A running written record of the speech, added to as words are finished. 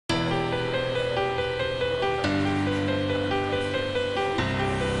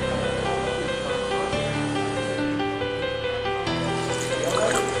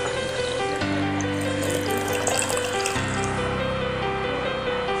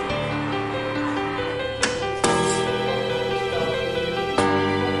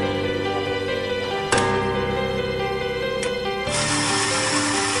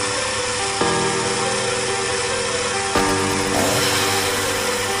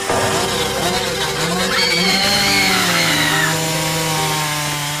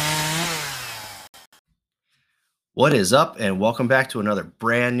What is up, and welcome back to another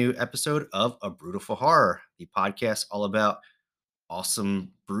brand new episode of A Brutal Horror, the podcast all about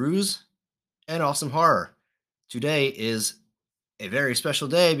awesome brews and awesome horror. Today is a very special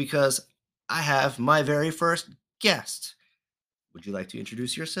day because I have my very first guest. Would you like to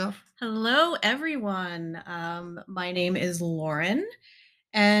introduce yourself? Hello, everyone. My name is Lauren,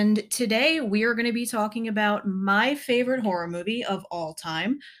 and today we are going to be talking about my favorite horror movie of all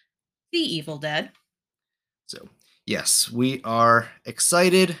time, The Evil Dead. So, yes, we are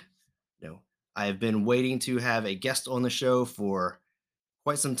excited. You know, I've been waiting to have a guest on the show for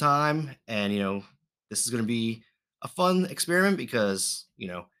quite some time. And, this is going to be a fun experiment because,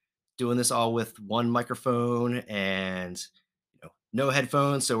 doing this all with one microphone and, no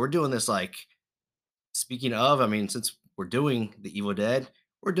headphones. So we're doing this like, speaking of, since we're doing The Evil Dead,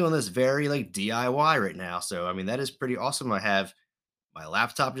 we're doing this very like DIY right now. So, that is pretty awesome. I have my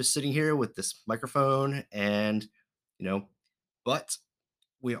laptop just sitting here with this microphone and, you know, but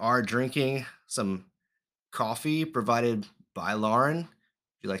we are drinking some coffee provided by Lauren. Would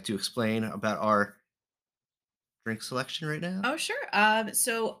you like to explain about our drink selection right now? Oh, sure.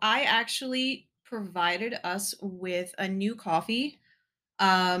 So I actually provided us with a new coffee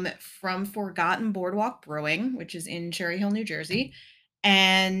from Forgotten Boardwalk Brewing, which is in Cherry Hill, New Jersey.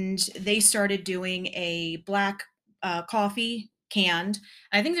 And they started doing a black coffee canned.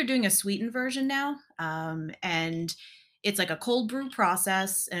 I think they're doing a sweetened version now. And it's like a cold brew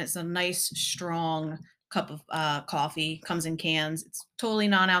process, and it's a nice, strong cup of coffee. Comes in cans. It's totally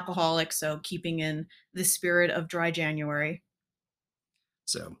non alcoholic, so keeping in the spirit of dry January.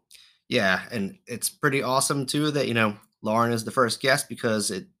 So, yeah, and it's pretty awesome too that Lauren is the first guest because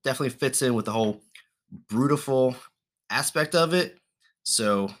it definitely fits in with the whole brutal aspect of it.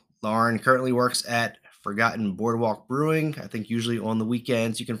 So, Lauren currently works at Forgotten Boardwalk Brewing. I think usually on the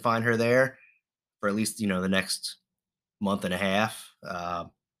weekends you can find her there for at least the next month and a half.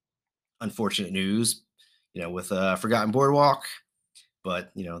 Unfortunate news, with Forgotten Boardwalk,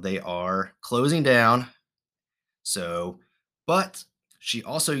 but they are closing down. So, but she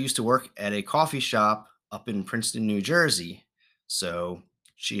also used to work at a coffee shop up in Princeton, New Jersey. So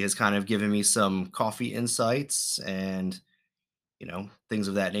she has kind of given me some coffee insights and things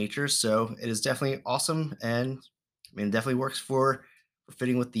of that nature. So it is definitely awesome, and it definitely works for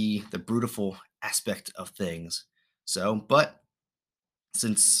fitting with the brutal aspect of things. So, but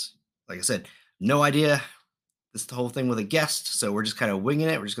since, like I said, no idea this the whole thing with a guest, so we're just kind of winging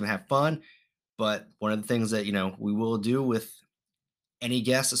it. We're just gonna have fun. But one of the things that we will do with any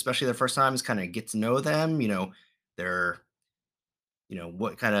guest, especially their first time, is kind of get to know them. Their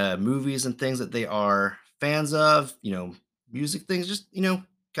what kind of movies and things that they are fans of. Music things. Just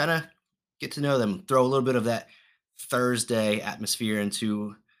kind of get to know them. Throw a little bit of that Thursday atmosphere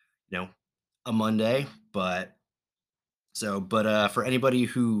into you know a Monday. But for anybody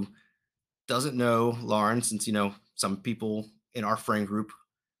who doesn't know Lauren, since some people in our friend group,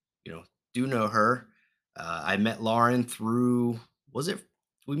 you know, do know her. I met Lauren through, was it, did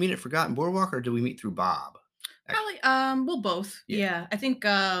we meet at Forgotten Boardwalk or did we meet through Bob? Actually, Probably, well, both. yeah. Yeah, I think.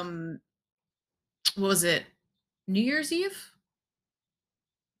 What was it? New Year's Eve?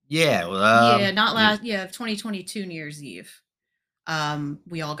 Yeah. Well, Yeah, not New Year's. last. Yeah, 2022 New Year's Eve.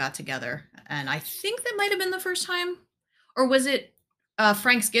 We all got together, and I think that might have been the first time, or was it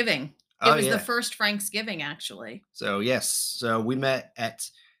Franksgiving? It Oh, was the yeah. first Franksgiving, actually. So, yes. So we met at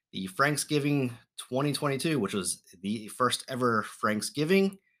the Franksgiving 2022, which was the first ever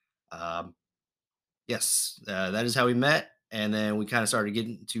Franksgiving. Um, yes, that is how we met. And then we kind of started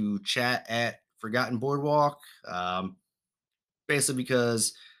getting to chat at Forgotten Boardwalk. Basically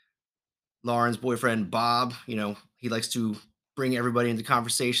because Lauren's boyfriend Bob, he likes to bring everybody into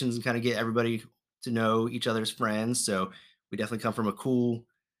conversations and kind of get everybody to know each other's friends. So we definitely come from a cool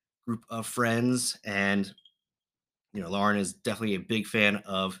group of friends, and Lauren is definitely a big fan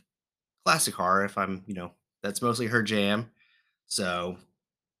of classic horror. If I'm, that's mostly her jam. So,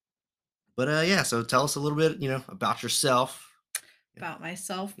 but yeah. So tell us a little bit, about yourself. Yeah, About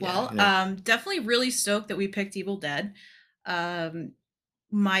myself, yeah, well, definitely really stoked that we picked Evil Dead. Um,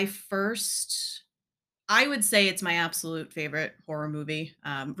 my first I would say it's my absolute favorite horror movie.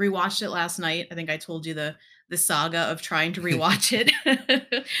 Rewatched it last night. I think I told you the saga of trying to rewatch it.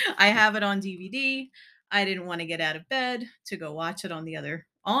 I have it on DVD. I didn't want to get out of bed to go watch it on the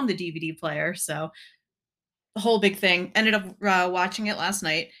DVD player. So the whole big thing. Ended up watching it last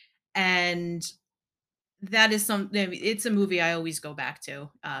night, and that is it's a movie I always go back to.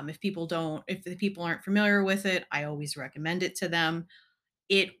 If the people aren't familiar with it, I always recommend it to them.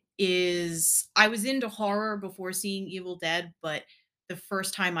 I was into horror before seeing Evil Dead, but the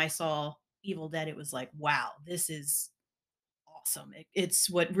first time I saw Evil Dead, it was like, wow, this is awesome. It's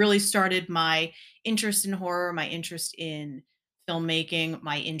what really started my interest in horror, my interest in filmmaking,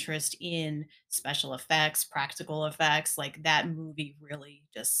 my interest in special effects, practical effects. Like that movie really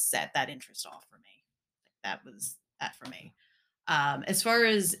just set that interest off for me. That was that for me. As far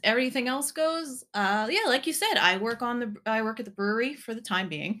as everything else goes, yeah, like you said, I work at the brewery for the time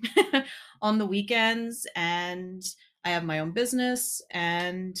being on the weekends, and I have my own business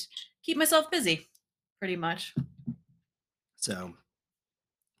and keep myself busy, pretty much. So,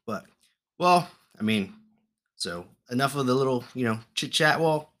 but well, I mean, so enough of the little, chit chat.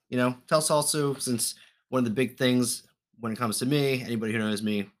 Well, tell us also, since one of the big things when it comes to me, anybody who knows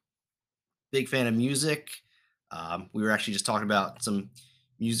me, big fan of music. We were actually just talking about some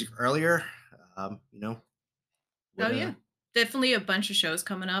music earlier. You know, Oh what yeah, definitely a bunch of shows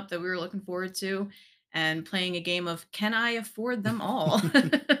coming up that we were looking forward to, and playing a game of can I afford them all?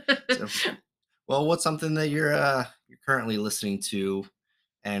 so well, what's something that you're currently listening to,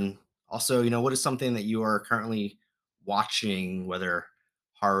 and also, what is something that you are currently watching, whether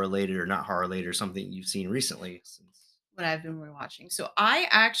horror related or not horror related, or something you've seen recently? Since What I've been rewatching. So I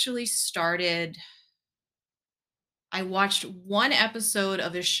actually started. I watched one episode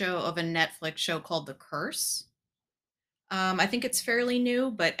of a Netflix show called The Curse. I think it's fairly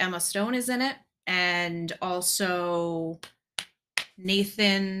new, but Emma Stone is in it, and also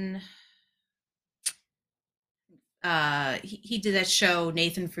Nathan. He did that show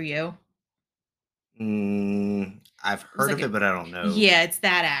Nathan for You. I've It was heard like of a it, but I don't know. yeah, it's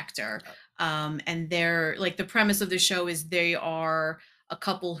that actor. Uh, And they're like the premise of the show is they are a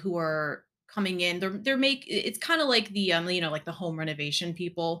couple who are coming in. It's kind of like the like the home renovation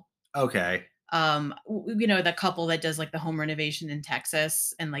people. okay, The couple that does like the home renovation in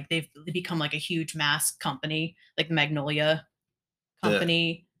Texas, and like they become like a huge mass company, like the Magnolia the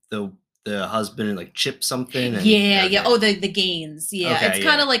company. the the husband like chip something, and Yeah, yeah. okay, Oh, the Gaines. Yeah, it's okay,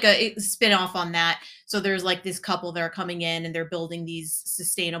 kind yeah, of like a spin-off on that. So there's like this couple that are coming in and they're building these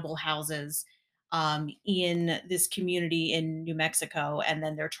sustainable houses in this community in New Mexico, and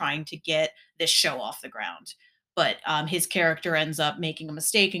then they're trying to get this show off the ground. But his character ends up making a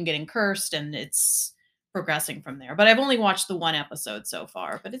mistake and getting cursed, and it's progressing from there. But I've only watched the one episode so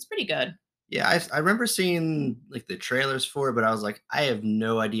far, but it's pretty good. yeah. I remember seeing like the trailers for it, but I was like, I have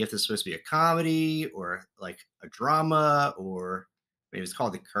no idea if this is supposed to be a comedy or like a drama, or maybe it's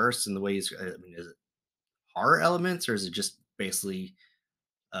called The Curse. And the way he's, I mean, is it horror elements, or is it just basically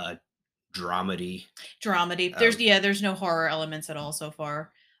uh dramedy? Dramedy. Oh, There's no horror elements at all so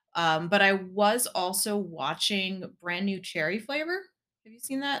far. But I was also watching Brand New Cherry Flavor. Have you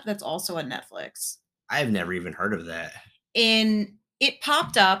seen that? That's also on Netflix. I've never even heard of that. And it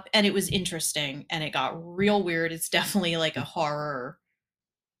popped up and it was interesting and it got real weird. It's definitely like a horror,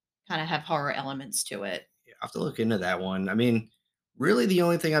 kind of have horror elements to it. Yeah, I have to look into that one. I mean, really, the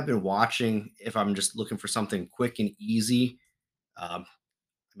only thing I've been watching, if I'm just looking for something quick and easy,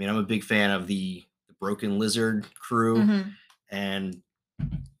 I mean, I'm a big fan of the Broken Lizard crew, Hmm. and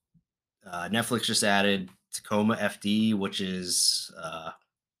Netflix just added Tacoma FD, which is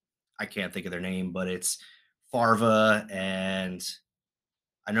I can't think of their name, but it's Farva, and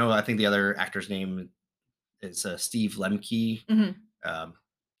I think the other actor's name is Steve Lemke. Hmm. Um,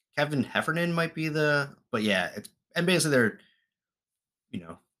 Kevin Heffernan might be but yeah, it's and basically you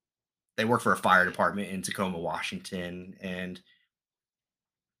know they work for a fire department in Tacoma, Washington, and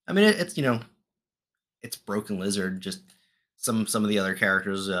I mean it's Broken Lizard. Just some of the other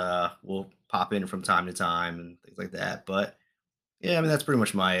characters will pop in from time to time and things like that. But yeah, I mean that's pretty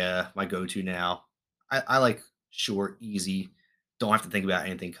much my go to now. I like short, easy, don't have to think about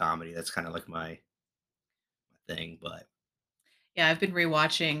anything comedy. That's kind of like my thing. But Yeah, I've been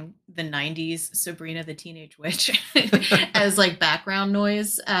rewatching the 90s Sabrina the Teenage Witch as like background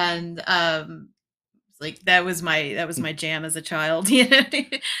noise. And like that was my jam as a child.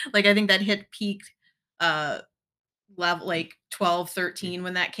 Like I think that hit peak uh level like 12, 13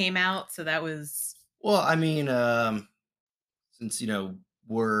 when that came out. So that was well, I mean, since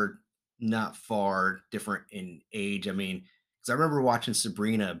we're not far different in age. I mean, because I remember watching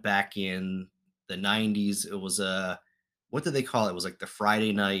Sabrina back in the '90s. It was what did they call it? It was like the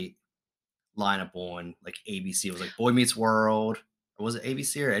Friday night lineup on like ABC. It was like Boy Meets World. Or was it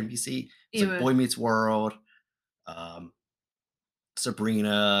ABC or NBC? It was it like was, Boy Meets World, um,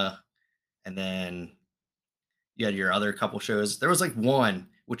 Sabrina, and then you had your other couple shows. There was like one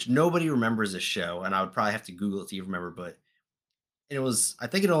which nobody remembers this show, and I would probably have to Google it to even remember, but it was I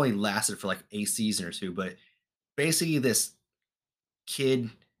think it only lasted for like a season or two, but basically this kid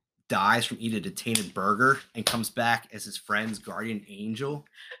dies from eating a tainted burger and comes back as his friend's guardian angel.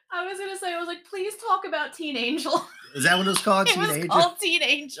 I was gonna say, I was like, please talk about Teen Angel. Is that what it was called? It Teen was Angel? called Teen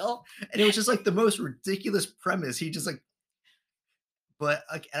Angel. And it was just like the most ridiculous premise. He just like, but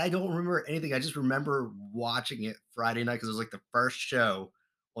like, and I don't remember anything. I just remember watching it Friday night because it was like the first show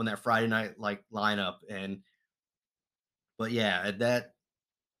on that Friday night like lineup. And but yeah, that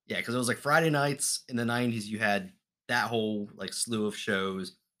yeah, because it was like Friday nights in the '90s. You had that whole like slew of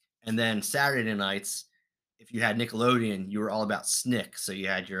shows, and then Saturday nights, if you had Nickelodeon, you were all about Snick. So you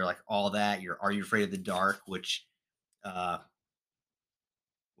had your like all that. Your Are You Afraid of the Dark, uh,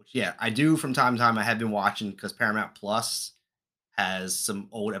 which yeah, I do from time to time. I have been watching because Paramount Plus has some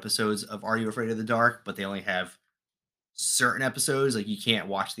old episodes of Are You Afraid of the Dark, but they only have certain episodes. Like you can't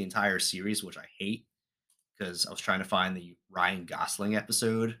watch the entire series, which I hate because I was trying to find the Ryan Gosling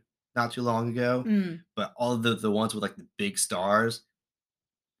episode not too long ago. Mm, But all of the ones with like the big stars,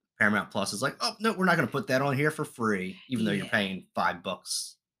 Paramount Plus is like, oh no, we're not going to put that on here for free, even though you're yeah. paying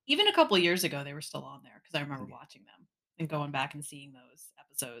 $5. Even a couple of years ago, they were still on there because I remember watching them and going back and seeing those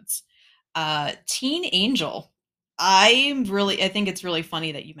episodes. Teen Angel. I think it's really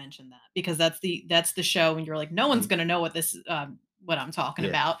funny that you mentioned that because that's the show and you're like, no one's Mhm. gonna know what I'm talking Yeah.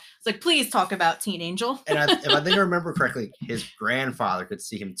 about. It's like, please talk about Teen Angel. And if I think I remember correctly, his grandfather could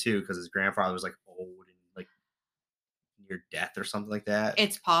see him too because his grandfather was like old and like near death or something like that.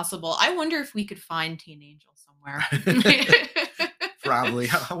 It's possible. I wonder if we could find Teen Angel somewhere. Probably.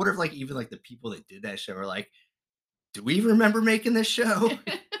 I wonder if like even like the people that did that show are like, do we remember making this show?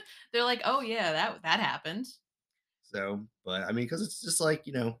 They're like, "Oh yeah, that happened." So, but I mean, because it's just like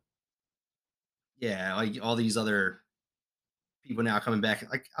yeah, like all these other people now coming back.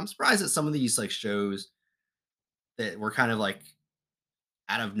 Like, I'm surprised that some of these like shows that were kind of like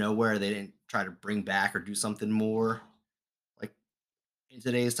out of nowhere, they didn't try to bring back or do something more like in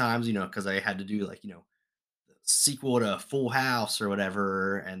today's times. Because I had to do like the sequel to Full House or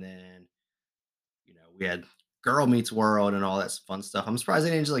whatever, and then we had Girl Meets World and all that fun stuff. I'm surprised they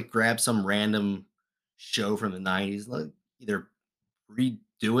didn't just like grab some random show from the '90s, like either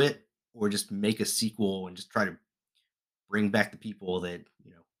redo it or just make a sequel and just try to bring back the people that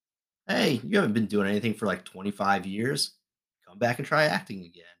hey, you haven't been doing anything for like 25 years. Come back and try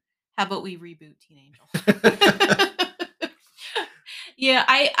acting How about we reboot Teen Angel? again. Yeah,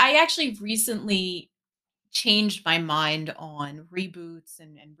 I actually recently changed my mind on reboots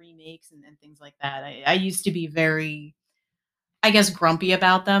and remakes and things like that. I used to be very, I guess, grumpy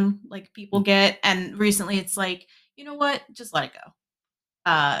about them, like people get, and recently it's like, you know what? Just let it go.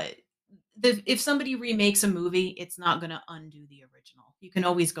 Uh, if somebody remakes a movie, it's not going to undo the original. You can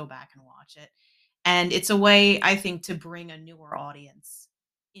always go back and watch it. And it's a way, I think, to bring a newer audience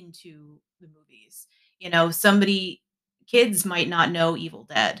into the movies. Somebody, kids might not know Evil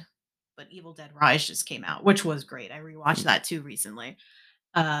Dead, but Evil Dead Rise just came out, which was great. I rewatched that too recently.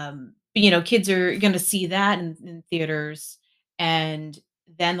 But, kids are going to see that in theaters and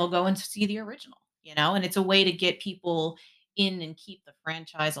then they'll go and see the original, and it's a way to get people in and keep the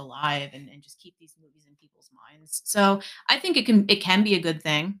franchise alive and just keep these movies in people's minds. So I think it can be a good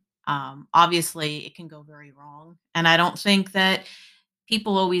thing. Obviously it can go very wrong. And I don't think that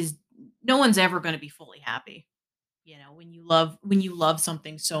people always no one's ever going to be fully happy. When you love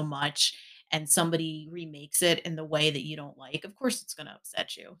something so much and somebody remakes it in the way that you don't like, of course it's gonna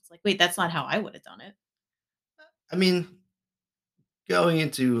upset you. It's like, "Wait, that's not how I would have done it." I mean, going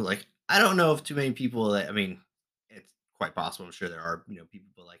into like, I don't know if too many people that, I mean, it's quite possible. I'm sure there are, people,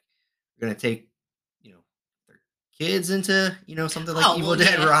 but like, are going to take, you know, their kids into, something like Oh, Evil well,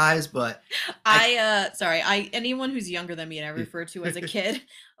 Dead yeah. Rise, but I, Sorry, I anyone who's younger than me and I refer to as a kid,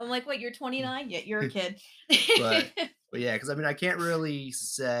 I'm like, "Wait, you're 29? Yeah, you're a kid." but, but yeah, because I mean, I can't really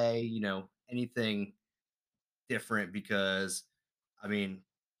say, anything different because, I mean,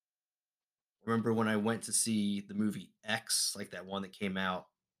 remember when I went to see the movie X, like that one that came out?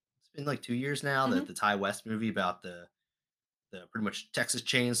 It's been like 2 years now. The Mhm, the Ty West movie about the pretty much Texas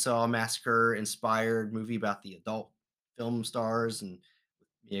Chainsaw Massacre inspired movie about the adult film stars and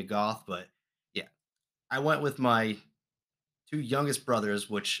Mia Goth. But yeah, I went with my two youngest brothers,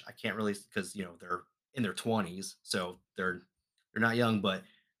 which I can't really because they're in their 20s, so they're not young. But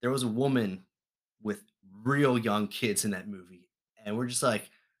there was a woman with real young kids in that movie, and we're just like,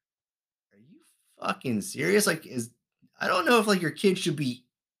 are you fucking serious? Like, is I don't know if like your kid should be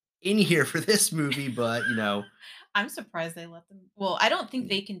in here for this movie, but I'm surprised they let them well, I don't think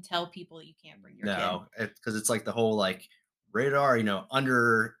they can tell people that you can't bring your kid. no, because it's like the whole like radar,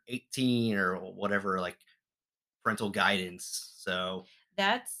 under 18 or whatever, like parental guidance. So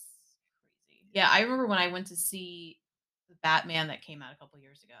That's crazy. Yeah, I remember when I went to see Batman that came out a couple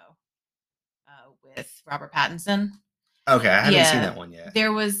years ago, with Robert Pattinson. Okay, I haven't seen Yeah, that one yet.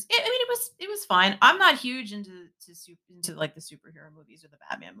 there was I mean, it was fine. I'm not huge into, like, the superhero movies or the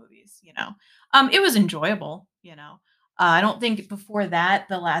Batman movies, you know? It was enjoyable, you know? I don't think before that,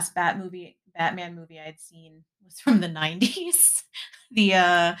 the last Batman movie I'd seen was from the '90s.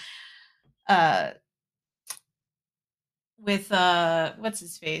 The, uh, with, what's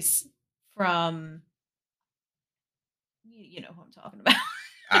his face? From you know who I'm talking about.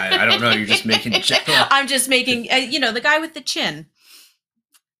 I don't know. You're just making general. I'm just making, the guy with the chin,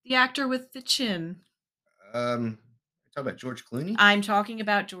 the actor with the chin. Talk about George Clooney. I'm talking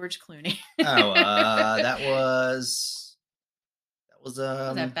about George Clooney. Oh, that was Was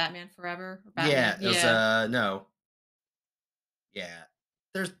that Batman Forever or yeah, Batman? it was Yeah. no, yeah.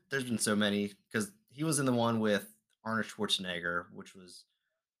 There's been so many because he was in the one with Arnold Schwarzenegger, which was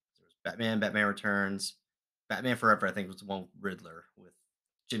there was Batman, Batman Returns, Batman Forever. I think was the one with Riddler with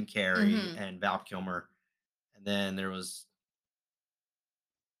Jim Carrey Mhm. and Val Kilmer, and then there was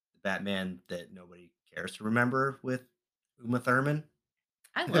the Batman that nobody cares to remember with Uma Thurman.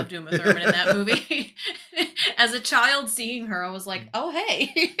 I and loved Uma Thurman in that movie. As a child seeing her, I was like, "Oh,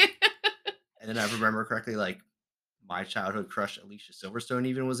 hey." then I remember correctly, like my childhood crush Alicia Silverstone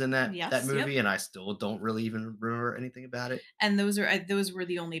even was in that Yes, yep. movie, and I still don't really even remember anything about it. And those were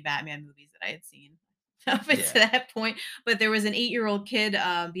the only Batman movies that I had seen up Yeah, to that point, but there was an 8-year-old kid,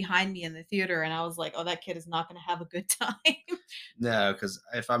 behind me in the theater, and I was like, "Oh, that kid is not gonna have a good time." no, because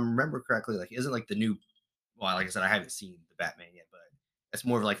if I remember correctly, like isn't like the new. Well, like I said, I haven't seen the Batman yet, but it's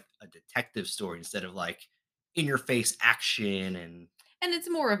more of like a detective story instead of like in your face action and And it's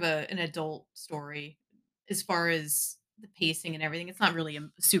more of an adult story as far as the pacing and everything. It's not really a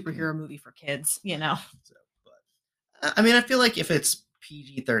mm, superhero movie for kids, you know? so. But I mean, I feel like if it's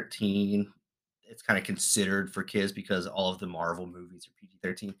PG-13, it's kind of considered for kids because all of the Marvel movies are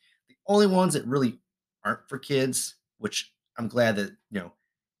PG-13. The only ones that really aren't for kids, which I'm glad that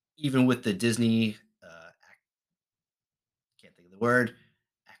even with the Disney, can't think of the word,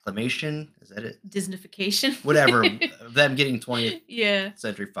 acclamation. Is that it? Disneyfication. Whatever. Them getting 20th Yeah.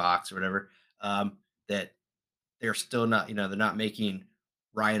 Century Fox or whatever. That they're still not. They're not making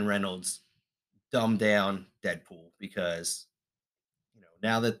Ryan Reynolds dumb down Deadpool because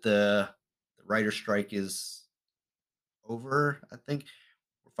now that the writer strike is over, I think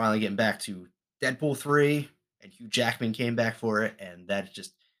we're finally getting back to Deadpool 3, and Hugh Jackman came back for it, and that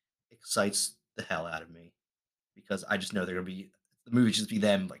just excites the hell out of me because I just know they're gonna be the movie just be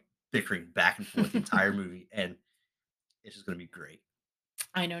them like bickering back and forth the entire movie, and it's just gonna be great.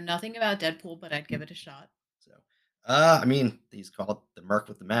 I know nothing about Deadpool, but I'd give it a shot. So, I mean, he's called the Merc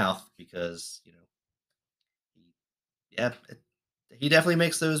with the Mouth because he, yeah, he definitely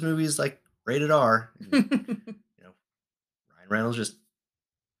makes those movies like rated R, and you know, Ryan Reynolds just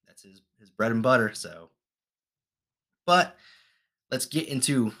that's his bread and butter. So, but let's get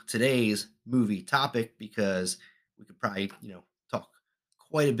into today's movie topic because we could probably talk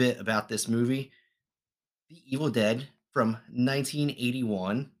quite a bit about this movie, The Evil Dead from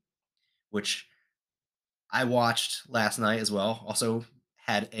 1981, which I watched last night as well. Also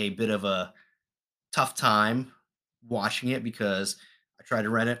had a bit of a tough time watching it because I tried to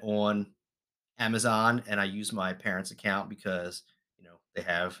rent it on Amazon and I used my parents' account because they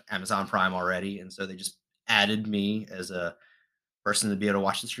have Amazon Prime already, and so they just added me as a person to be able to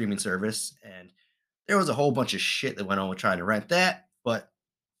watch the streaming service. And there was a whole bunch of shit that went on with trying to rent that, but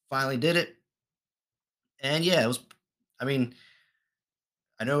finally did it. And yeah, it was. I mean,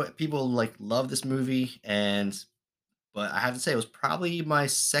 I know people like love this movie, and but I have to say it was probably my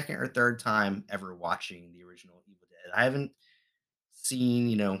second or third time ever watching the original Evil Dead. I haven't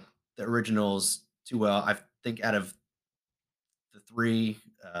seen the originals too well. I think out of the three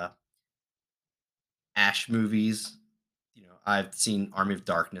Ash movies, I've seen Army of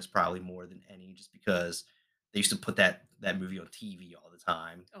Darkness probably more than any, just because they used to put that movie on TV all the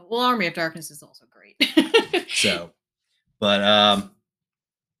time. Oh, well, Army of Darkness is also great. So, but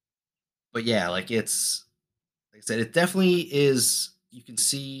yeah, like I said, it definitely is. You can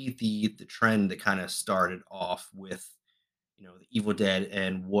see the trend that kind of started off with the Evil Dead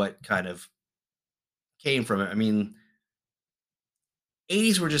and what kind of came from it. I mean,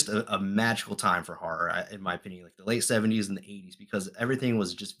 80s were just a magical time for horror, in my opinion. Like the late 70s and the 80s, because everything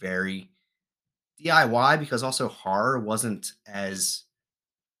was just very DIY. Because also horror wasn't as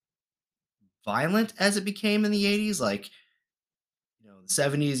violent as it became in the 80s. Like the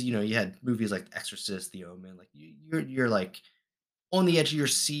 70s, you had movies like The Exorcist, The Omen. Like you're like on the edge of your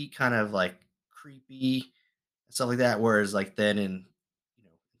seat, kind of like creepy and stuff like that. Whereas like then in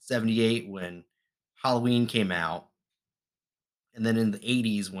 78 when Halloween came out, And then in the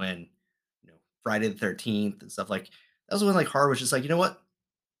 80s when, Friday the 13th and stuff like that was when like horror was just like, you know what?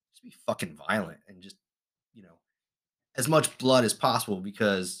 Just be fucking violent and just, you know, as much blood as possible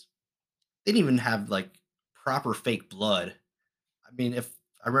because they didn't even have like proper fake blood. I mean, if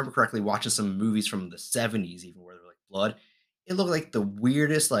I remember correctly, watching some movies from the 70s, even where they're like blood, it looked like the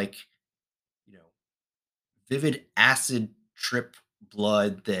weirdest, like, you know, vivid acid trip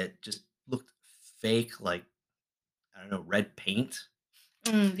blood that just looked fake, like, I don't know, red paint.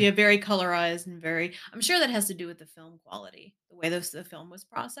 Yeah, very colorized and very I'm sure that has to do with the film quality, the way the film was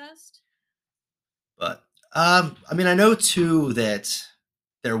processed. But I mean, I know too that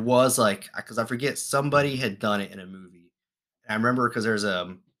there was like, because I forget somebody had done it in a movie. And I remember because there's if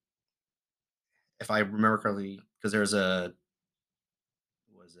I remember correctly, because there's a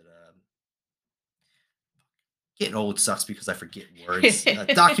was it getting old sucks because I forget words. A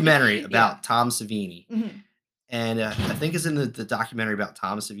documentary Yeah. about Tom Savini, Mhm. and I think it's in the documentary about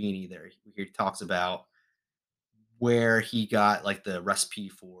Tom Savini. There, he talks about where he got like the recipe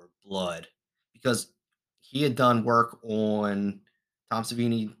for blood because he had done work on Tom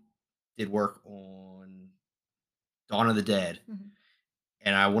Savini did work on Dawn of the Dead, Mhm.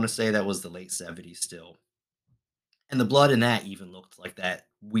 and I want to say that was the late 70s still. And the blood in that even looked like that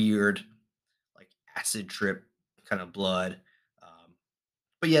weird, like acid trip kind of blood. Um,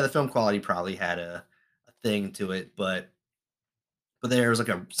 but yeah, the film quality probably had a thing to it, but there was like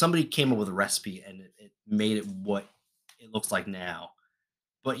a somebody came up with a recipe and it made it what it looks like now.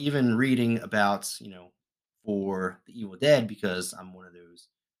 But even reading about, for the Evil Dead, because I'm one of those,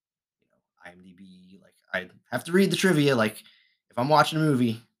 IMDb, like I have to read the trivia. Like if I'm watching a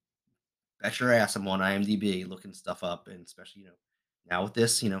movie, bet your ass I'm on IMDb looking stuff up, and especially now with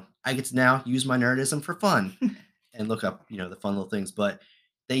this, I get to now use my nerdism for fun and look up the fun little things. But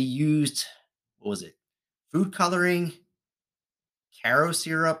they used what was it? Food coloring, caro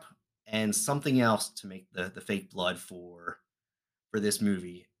syrup, and something else to make the fake blood for this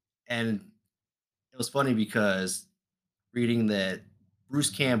movie. And it was funny because reading that Bruce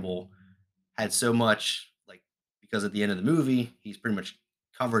Campbell had so much like because at the end of the movie he's pretty much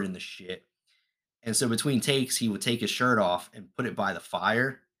covered in the shit. And so between takes, he would take his shirt off and put it by the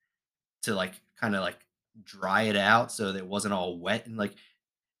fire to like kind of like dry it out so that it wasn't all wet and like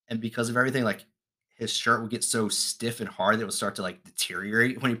and because of everything, like his shirt would get so stiff and hard that it would start to like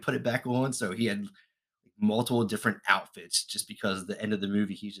deteriorate when he put it back on. So he had like, multiple different outfits just because at the end of the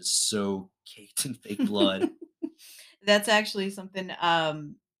movie he's just so caked in fake blood. That's actually something,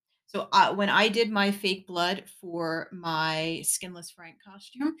 so, when I did my fake blood for my Skinless Frank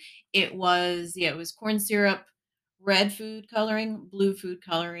costume, it was corn syrup, red food coloring, blue food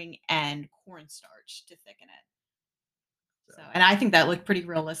coloring, and cornstarch to thicken it. So So, and I think that looked pretty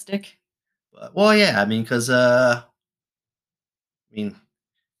realistic. but well, yeah, I mean, because I mean,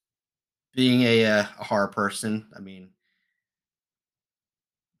 being a horror person, I mean,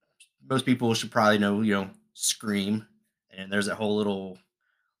 most people should probably know, Scream, and there's a whole little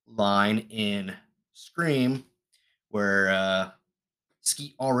line in Scream where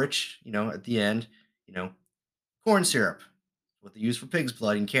Skeet Ulrich, at the end, you know, corn syrup, what they use for pig's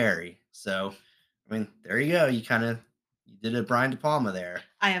blood in Carrie. So, I mean, there you go. You did a Brian De Palma there.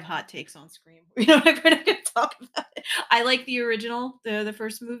 I have hot takes on Scream. We're not gonna talk about it. I like the original, the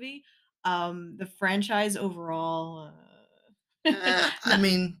first movie. The franchise overall, I no.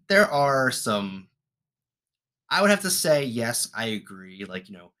 mean, there are some. I would have to say yes, I agree. Like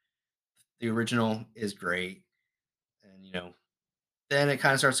the original is great, and then it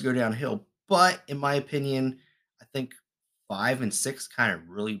kind of starts to go downhill. But in my opinion, I think 5 and 6 kind of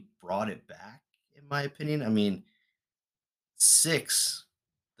really brought it back. In my opinion, I mean, 6,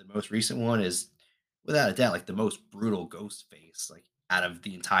 the most recent one, is without a doubt like the most brutal ghost face like out of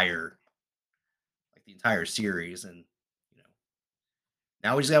the entire series. And you know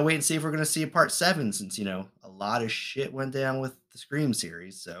now we just gotta wait and see if we're gonna see a part 7 since a lot of shit went down with the Scream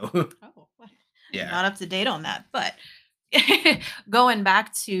series. So Oh, well, yeah. not up to date on that, but going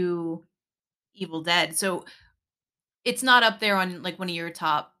back to Evil Dead, so it's not up there on, like, one of your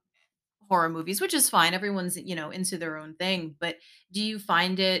top horror movies, which is fine, everyone's, into their own thing, but do you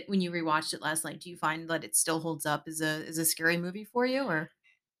find it when you rewatched it last night, do you find that it still holds up as a scary movie for you, or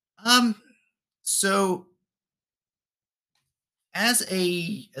um so as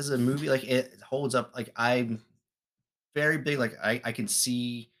a movie, like it holds up. Like I'm very big. Like I can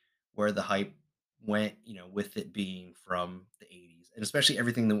see where the hype went, with it being from the 80s, and especially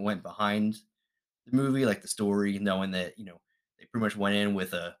everything that went behind the movie, like the story, knowing that they pretty much went in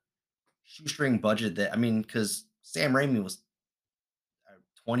with a shoestring budget. That I mean, because Sam Raimi was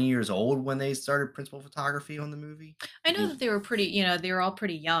 20 years old when they started principal photography on the movie. I I know mean, that they were pretty, they were all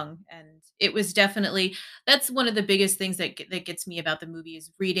pretty young, and it was definitely that's one of the biggest things that gets me about the movie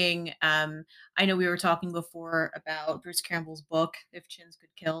is reading. I know we were talking before about Bruce Campbell's book, If Chins Could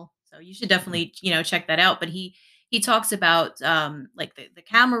Kill, so you should definitely check that out. But he talks about like the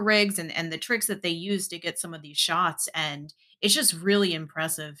camera rigs and the tricks that they use to get some of these shots, and it's just really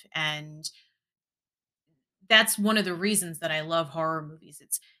impressive. And that's one of the reasons that I love horror movies.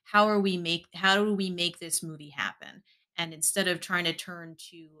 It's how do we make this movie happen? And instead of trying to turn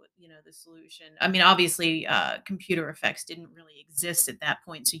to, the solution. I mean, obviously, computer effects didn't really exist at that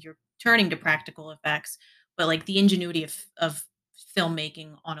point, so you're turning to practical effects. But like the ingenuity of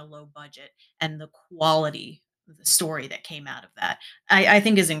filmmaking on a low budget and the quality of the story that came out of that, I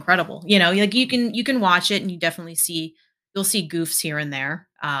think is incredible. Like you can watch it and you'll see goofs here and there.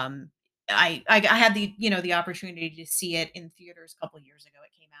 I had the opportunity to see it in theaters a couple years ago.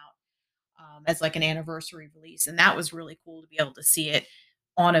 It came out as like an anniversary release, and that was really cool to be able to see it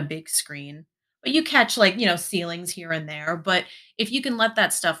on a big screen. But you catch like ceilings here and there. But if you can let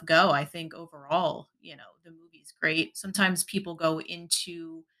that stuff go, I think overall, the movie's great. Sometimes people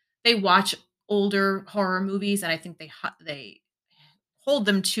they watch older horror movies, and I think they hold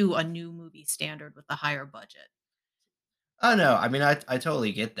them to a new movie standard with a higher budget. oh no, I mean, I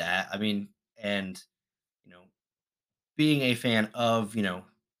totally get that. I mean, and you know, being a fan of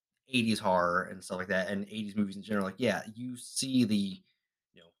 80s horror and stuff like that, and 80s movies in general, like yeah, you see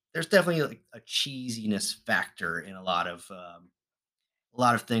there's definitely like a cheesiness factor in a lot of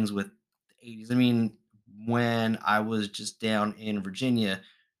things with the 80s. I mean, when I was just down in Virginia,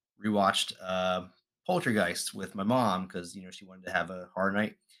 rewatched Poltergeist with my mom because she wanted to have a horror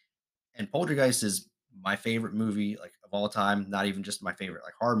night, and Poltergeist is my favorite movie like of all time. Not even just my favorite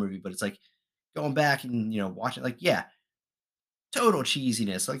like horror movie, but it's like going back and watching like yeah, total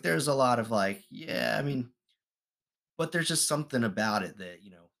cheesiness. Like there's a lot of like yeah, I mean, but there's just something about it that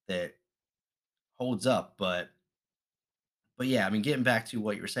that holds up. But yeah, I mean, getting back to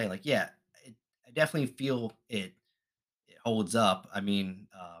what you were saying, like yeah, I definitely feel it holds up. I mean,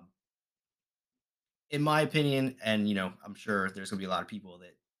 in my opinion, and I'm sure there's gonna be a lot of people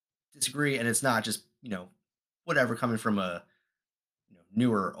that disagree, and it's not just whatever coming from a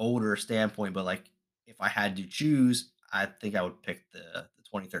newer, older standpoint, but like if I had to choose, I think I would pick the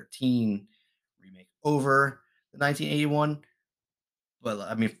 2013 remake over the 1981. But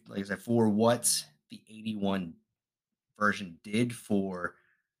I mean, like I said, for what the 81 version did for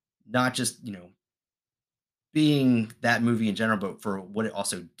not just being that movie in general, but for what it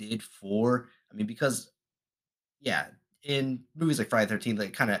also did for. I mean, because yeah, in movies like Friday the 13th,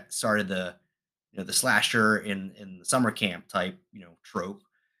 like kind of started the slasher in the summer camp type trope,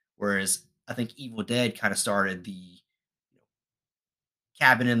 whereas I think Evil Dead kind of started the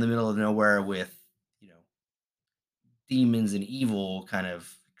cabin in the middle of nowhere with you know demons and evil kind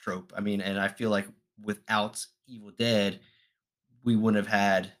of trope. I mean, and I feel like without Evil Dead, we wouldn't have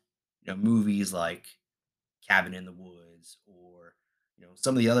had movies like Cabin in the Woods or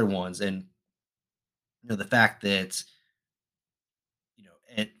some of the other ones, and the fact that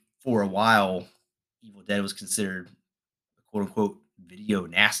it for a while Evil Dead was considered quote unquote video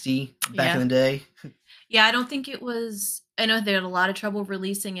nasty back in Yeah. the day. Yeah, I don't think it was I know they had a lot of trouble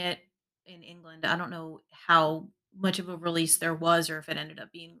releasing it in England. I don't know how much of a release there was or if it ended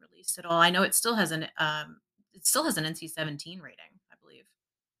up being released at all. I know it still has an NC-17 rating, I believe.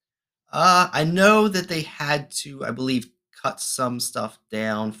 I know that they had to, I believe, cut some stuff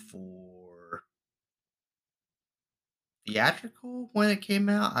down for theatrical when it came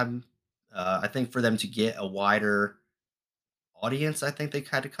out. I think for them to get a wider audience, I think they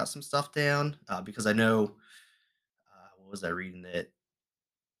had to cut some stuff down because I know what was I reading that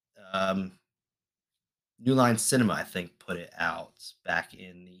um, New Line Cinema I think put it out back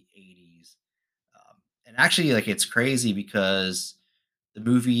in the 80s, and actually like it's crazy because the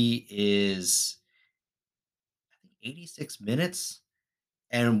movie is I think 86 minutes.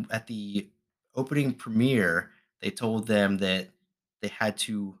 And at the opening premiere, they told them that they had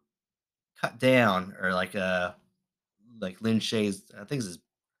to cut down or like Lynn Shay's I think it's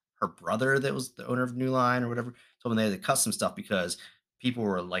her brother that was the owner of New Line or whatever, told them they had to cut some stuff because people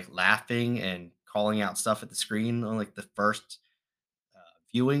were like laughing and calling out stuff at the screen on like the first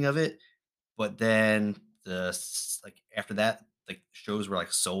viewing of it. But then like after that, like shows were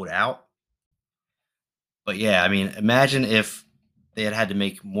like sold out. But yeah, I mean, imagine if they had had to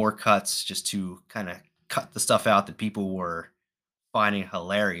make more cuts just to kind of cut the stuff out that people were finding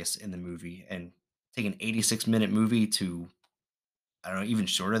hilarious in the movie and take an 86-minute movie to I don't know, even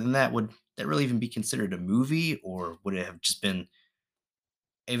shorter than that. Would that really even be considered a movie or would it have just been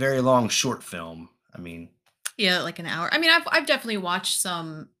a very long short film. I mean, Yeah, like an hour. I mean, I've definitely watched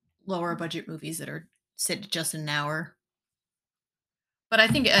some lower budget movies that are sit just an hour. But I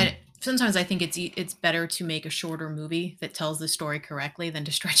think sometimes I think it's better to make a shorter movie that tells the story correctly than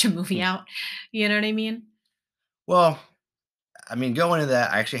to stretch a movie hmm. out. You know what I mean? Well, I mean, going into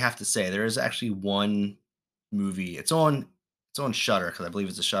that, I actually have to say there is actually one movie. It's on Shutter because I believe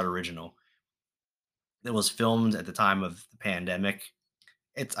it's a Shutter original. That was filmed at the time of the pandemic.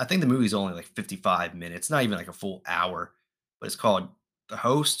 I think the movie's only like 55 minutes, not even like a full hour, but it's called The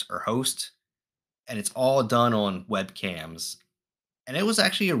Host or Host, and it's all done on webcams. And it was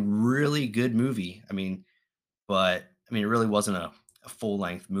actually a really good movie. It really wasn't a full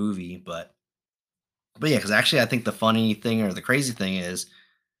length movie, but yeah, because actually I think the funny thing or the crazy thing is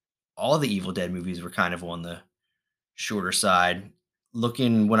all the Evil Dead movies were kind of on the shorter side.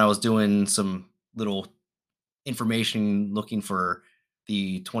 Looking when I was doing some little information looking for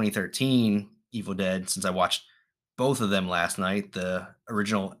the 2013 Evil Dead, since I watched both of them last night, the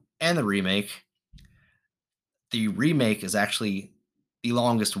original and the remake. The remake is actually the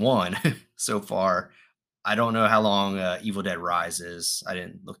longest one so far. I don't know how long Evil Dead Rise is. I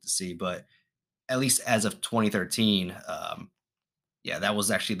didn't look to see, but at least as of 2013, yeah, that was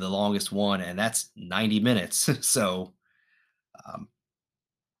actually the longest one, and that's 90 minutes. So, um,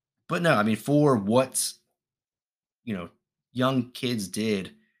 but no, I mean, for what you know young kids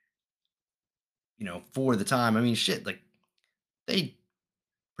did, for the time, I mean, shit, like they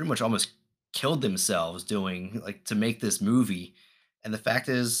pretty much almost killed themselves doing like to make this movie. And the fact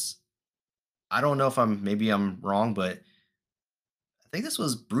is, I don't know if I'm wrong, but I think this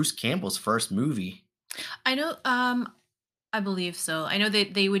was Bruce Campbell's first movie. I know. I believe so. I know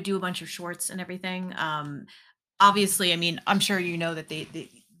they would do a bunch of shorts and everything. Obviously, I mean, I'm sure you know that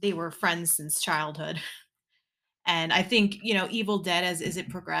they were friends since childhood. And I think, Evil Dead as it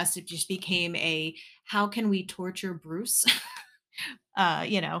progressed, it just became a how can we torture Bruce?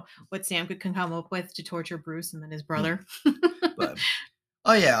 What Sam could come up with to torture Bruce and then his Hmm. brother. But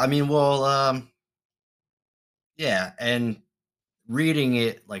oh yeah, I mean, well, yeah, and reading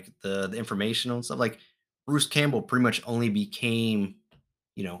it like the information and stuff, like Bruce Campbell pretty much only became,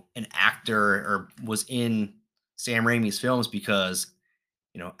 an actor or was in Sam Raimi's films because,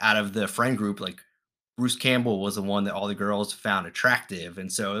 out of the friend group, like Bruce Campbell was the one that all the girls found attractive.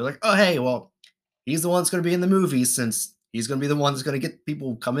 And so they're like, oh hey, well, he's the one that's gonna be in the movie since he's gonna be the one that's gonna get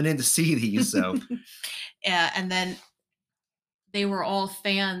people coming in to see these. So Yeah, and then they were all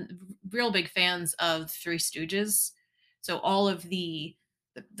real big fans of Three Stooges. So all of the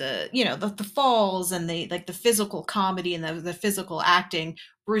falls and the like the physical comedy and the physical acting,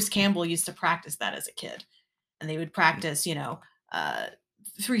 Bruce Campbell used to practice that as a kid. And they would mm, practice, uh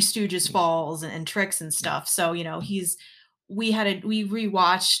Three Stooges mm, falls and tricks and mm. stuff. So, we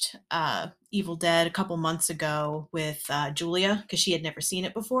rewatched Evil Dead a couple months ago with Julia because she had never seen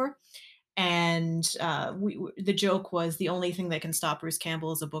it before. And the joke was the only thing that can stop Bruce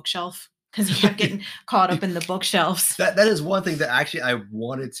Campbell is a bookshelf because he kept getting caught up in the bookshelves. That is one thing that actually I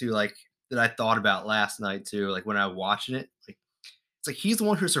wanted to like that I thought about last night too. Like when I was watching it, like it's like he's the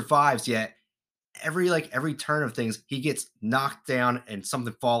one who survives, yet every turn of things, he gets knocked down and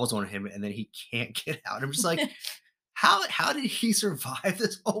something falls on him and then he can't get out. I'm just like, how did he survive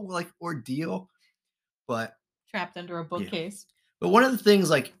this whole like ordeal? But Trapped under a yeah. bookcase. But one of the things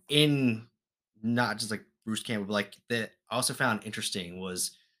like in not just like Bruce Campbell, but like that I also found interesting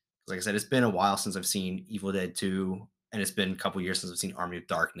was like I said, it's been a while since I've seen Evil Dead 2, and it's been a couple years since I've seen Army of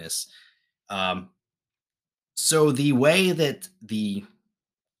Darkness. Um, so the way that the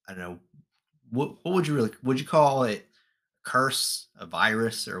I don't know, what would you call it, curse, a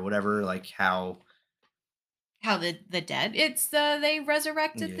virus or whatever, like how How the dead? It's they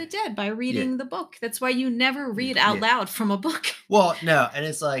resurrected yeah, the dead by yeah, reading the book. That's why you never yeah, read out yeah. loud from a book. Well, no, and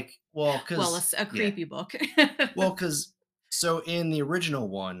it's like, Well, a yeah. creepy book. Cause so in the original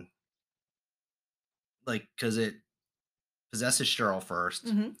one, like, cause it possesses Cheryl first,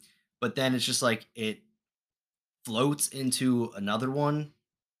 Mhm. but then it's just like it floats into another one,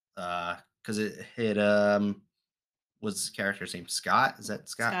 cause what's his character's name? Scott? Is that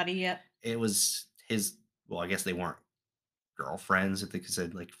Scott? Scotty, yep. It was his well, I guess they weren't girlfriends, if they could say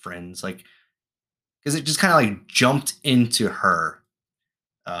like friends, like because it just kind of like jumped into her.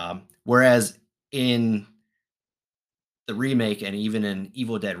 Whereas in the remake and even in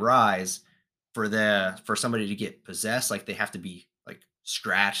Evil Dead Rise, for somebody to get possessed, like they have to be like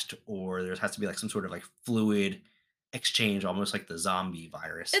scratched or there has to be like some sort of like fluid exchange, almost like the zombie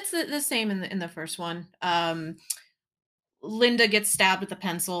virus. It's the same in the first one. Linda gets stabbed with a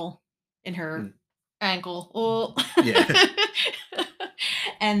pencil in her Mm, ankle. Oh. yeah.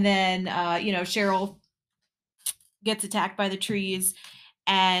 And then Cheryl gets attacked by the trees,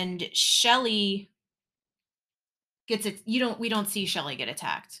 and Shelly gets it. We don't see Shelly get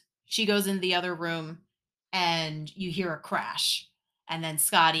attacked. She goes in the other room, and you hear a crash, and then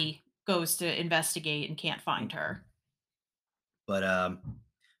Scotty goes to investigate and can't find her. But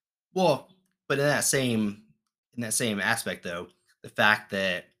well, but in that same aspect though, the fact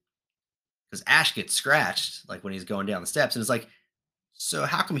that because Ash gets scratched like when he's going down the steps, and it's like, so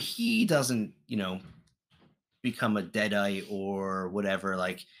how come he doesn't, become a deadite or whatever?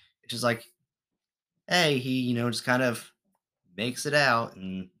 Like, it's just like, hey, he, just kind of makes it out,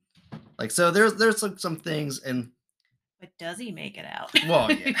 and like, so there's like some things, and But does he make it out?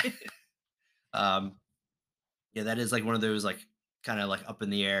 well, yeah, um, yeah, that is like one of those like kind of like up in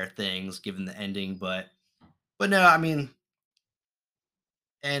the air things given the ending, but no, I mean,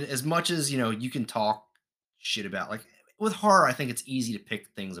 and as much as you can talk shit about like with horror, I think it's easy to pick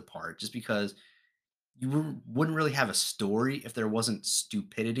things apart just because wouldn't really have a story if there wasn't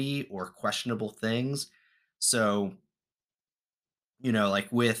stupidity or questionable things. So, like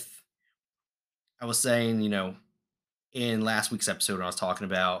with I was saying, in last week's episode when I was talking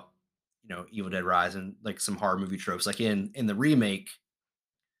about, Evil Dead Rise and like some horror movie tropes, like in the remake,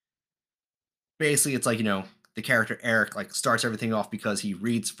 basically it's like, the character Eric like starts everything off because he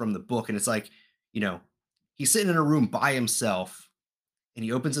reads from the book, and it's like, you know, he's sitting in a room by himself, and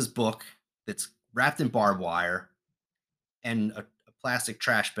he opens his book that's wrapped in barbed wire and a plastic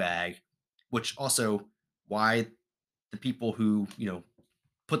trash bag, which also why the people who,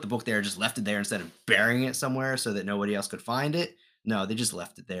 put the book there just left it there instead of burying it somewhere so that nobody else could find it. No, they just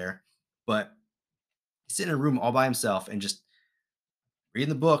left it there. But he's sitting in a room all by himself and just reading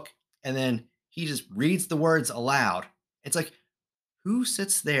the book, and then he just reads the words aloud. It's like, who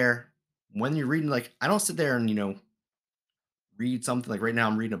sits there when you're reading? Like, I don't sit there and, read something like right now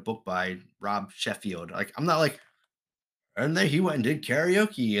I'm reading a book by Rob Sheffield. Like, I'm not like, and then he went and did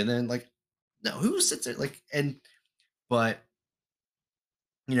karaoke, and then like, no, who sits there like, and but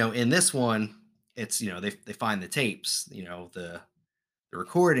in this one, it's they find the tapes, the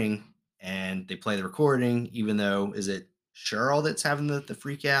recording, and they play the recording, even though is it Cheryl that's having the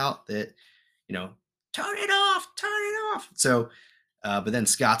freak out that you know turn it off. So, but then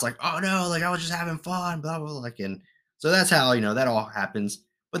Scott's like, oh no, like I was just having fun, blah blah, blah. Like, and so that's how that all happens.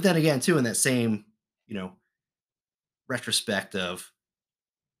 But then again, too, in that same you know retrospect of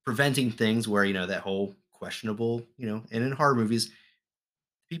preventing things where that whole questionable, and in horror movies,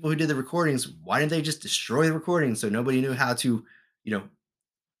 people who did the recordings, why didn't they just destroy the recording so nobody knew how to, you know,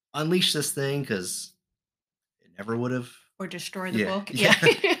 unleash this thing? Because it never would have. Or destroy the Yeah, book. Yeah.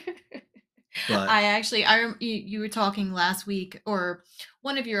 yeah. But You were talking last week or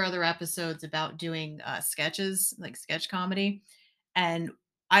one of your other episodes about doing sketches, like sketch comedy. And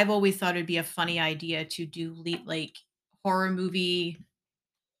I've always thought it'd be a funny idea to do like horror movie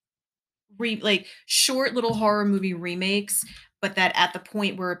like short little horror movie remakes, but that at the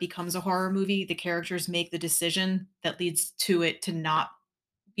point where it becomes a horror movie, the characters make the decision that leads to it to not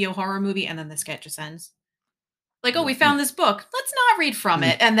be a horror movie, and then the sketch just ends. Like, "Oh, we yeah. found this book. Let's not read from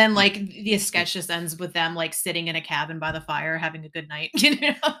it." And then, like, the sketch just ends with them, like, sitting in a cabin by the fire having a good night, you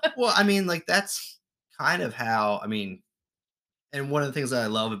know? Well, I mean, like that's kind of how I mean, and one of the things that I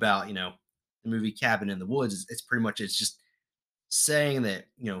love about the movie Cabin in the Woods is it's pretty much it's just saying that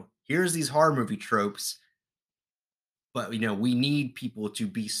here's these horror movie tropes, but we need people to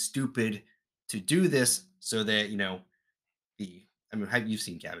be stupid to do this so that the I mean, have you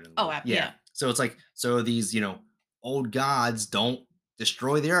seen Cabin in the Oh, Woods? app Yeah. yeah. So it's like so these old gods don't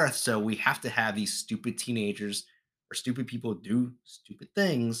destroy the earth, so we have to have these stupid teenagers or stupid people do stupid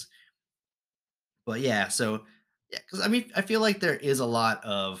things. But yeah, so yeah, because I mean, I feel like there is a lot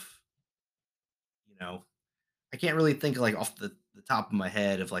of you know I can't really think like off the top of my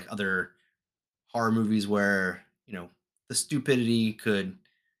head of like other horror movies where the stupidity could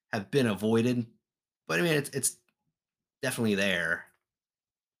have been avoided. But I mean, it's definitely there.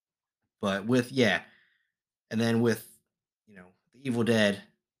 But with yeah, and then with the Evil Dead,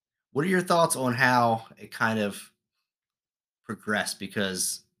 what are your thoughts on how it kind of progressed?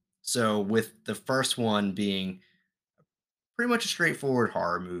 Because so with the first one being pretty much a straightforward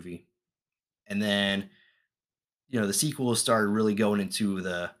horror movie, and then the sequels started really going into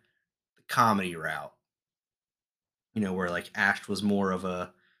the comedy route. Where like Ash was more of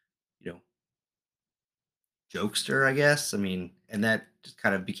a you know jokester, I guess. I mean, and that just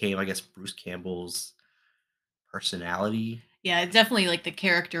kind of became, I guess, Bruce Campbell's personality. Yeah, definitely, like, the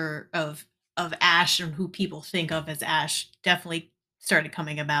character of Ash and who people think of as Ash definitely started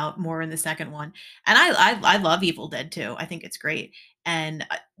coming about more in the second one, and I love Evil Dead too, I think it's great, and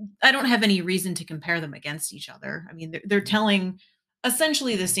I don't have any reason to compare them against each other. I mean, they're telling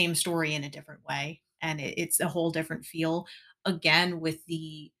essentially the same story in a different way, and it's a whole different feel. Again, with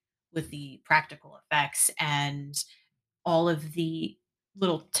the practical effects and all of the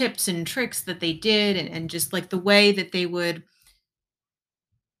little tips and tricks that they did, and just like the way that they would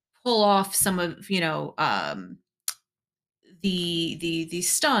pull off some of the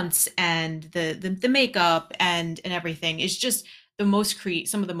stunts and the makeup and everything is just some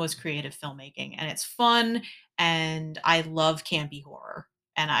of the most creative filmmaking, and it's fun, and I love campy horror,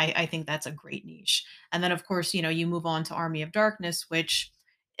 and I think that's a great niche. And then of course, you move on to Army of Darkness, which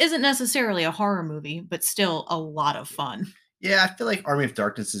isn't necessarily a horror movie, but still a lot of fun. Yeah, I feel like Army of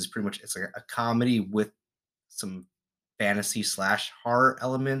Darkness is pretty much it's like a comedy with some fantasy slash horror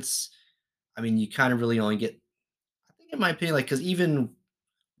elements. I mean, you kind of really only get, I think, in my opinion, like because even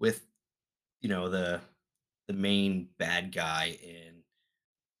with the main bad guy in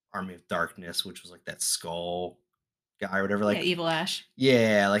Army of Darkness, which was like that skull guy or whatever, Yeah, like Evil Ash.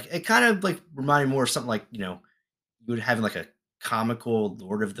 yeah, like it kind of like reminded me more of something like you would have in like a comical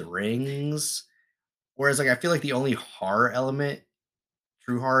Lord of the Rings. Whereas like I feel like the only horror element,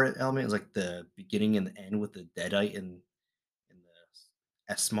 true horror element, is like the beginning and the end with the deadite and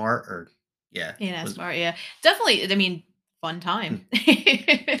the S smart or yeah Yeah, was smart. Yeah, definitely. I mean, fun time.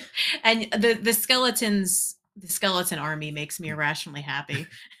 And the skeleton army makes me irrationally happy.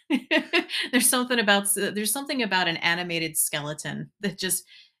 There's something about an animated skeleton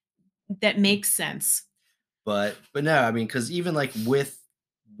that makes sense. but no, I mean, because even like with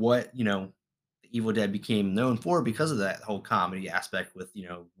what the Evil Dead became known for because of that whole comedy aspect with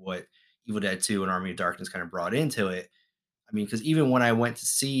what Evil Dead 2 and Army of Darkness kind of brought into it. I mean, because even when I went to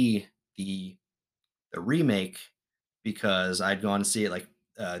see the remake, because I'd gone to see it, like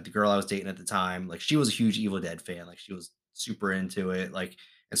the girl I was dating at the time, like she was a huge Evil Dead fan, like she was super into it, like,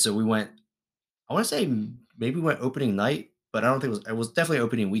 and so we went. I want to say maybe we went opening night, but I don't think it was definitely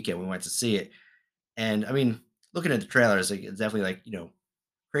opening weekend. We went to see it, and I mean, looking at the trailers, like it's definitely like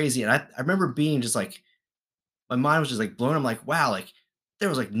crazy. And I remember being just like my mind was just like blown. I'm like, wow, like there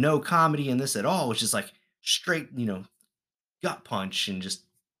was like no comedy in this at all. It was just like straight, gut punch and just.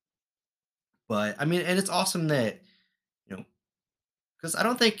 But I mean, and it's awesome that you know because I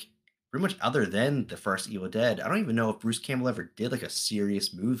don't think pretty much other than the first Evil Dead, I don't even know if Bruce Campbell ever did like a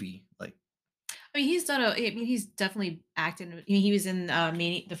serious movie. Like, I mean, he's definitely acted. I mean, he was in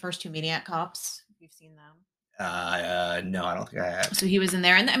the first two Maniac Cops. If you've seen them. no, I don't think I have. So he was in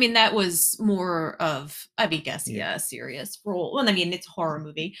there, and I mean that was more of, I mean, guess, Yeah. yeah, a serious role. Well, I mean, it's a horror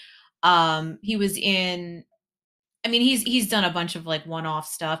movie. He was in. I mean, he's done a bunch of like one-off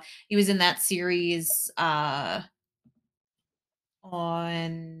stuff. He was in that series on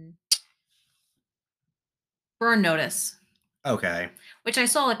Burn Notice, Okay. which I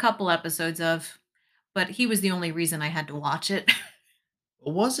saw a couple episodes of, but he was the only reason I had to watch it.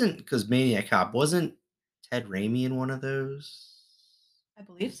 It wasn't because Maniac Cop wasn't Ted Raimi in one of those. I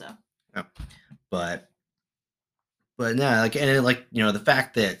believe so. No. But no, like and it, like the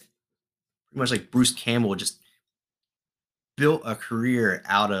fact that pretty much like Bruce Campbell just built a career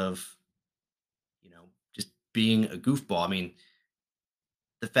out of just being a goofball. I mean,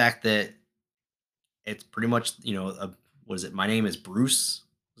 the fact that it's pretty much what is it? My Name is Bruce.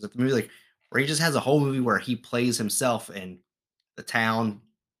 Was it the movie like where he just has a whole movie where he plays himself and the town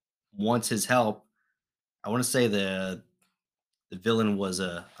wants his help. I want to say the villain was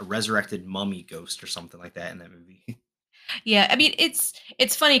a resurrected mummy ghost or something like that in that movie. Yeah, I mean, it's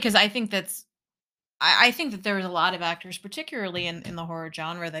funny because I think that there's a lot of actors, particularly in the horror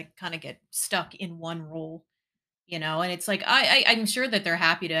genre, that kind of get stuck in one role, and it's like I'm sure that they're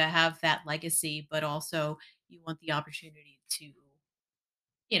happy to have that legacy, but also you want the opportunity to,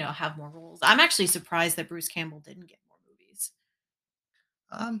 have more roles. I'm actually surprised that Bruce Campbell didn't get more movies.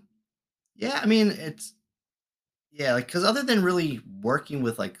 um, yeah, I mean it's yeah, like because other than really working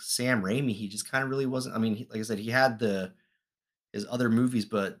with like Sam Raimi, he just kind of really wasn't. I mean, like I said, he had the his other movies,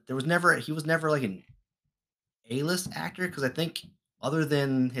 but he was never like an A-list actor because I think other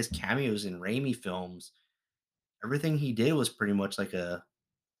than his cameos in Raimi films, everything he did was pretty much like a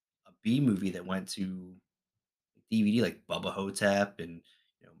B movie that went to DVD, like Bubba Hotep and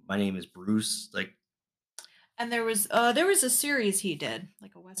My Name is Bruce. Like, And there was a series he did,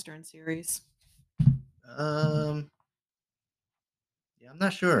 like a western series. um, yeah, I'm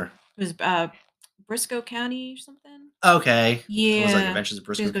not sure. It was Briscoe County or something. Okay, it was like Yeah, Adventures of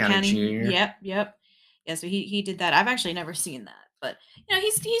Briscoe Briscoe County County. Jr. Yep, yep. Yeah, so he did that. I've actually never seen that, but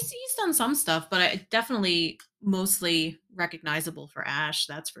he's done some stuff, but I definitely mostly recognizable for Ash.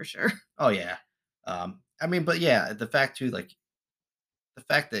 That's for sure. Oh yeah, I mean, but yeah, the fact too, like the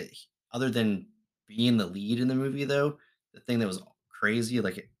fact that other than being the lead in the movie, though, the thing that was crazy,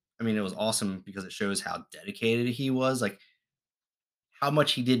 like, I mean, it was awesome because it shows how dedicated he was, like how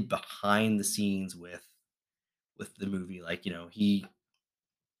much he did behind the scenes with the movie. Like, he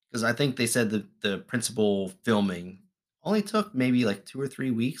because I think they said the principal filming only took maybe like 2 or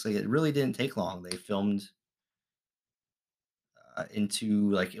 3 weeks. Like, it really didn't take long. They filmed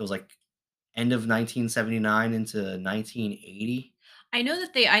into like it was like end of 1979 into 1980. I know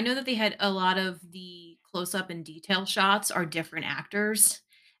that they had a lot of the close up and detail shots are different actors.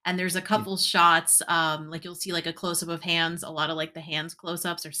 And there's a Yeah. couple shots, like you'll see like a close up of hands, a lot of like the hands close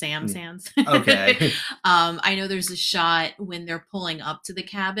ups or Sam's Mm. hands. Okay. I know there's a shot when they're pulling up to the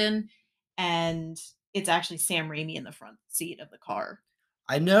cabin and it's actually Sam Raimi in the front seat of the car.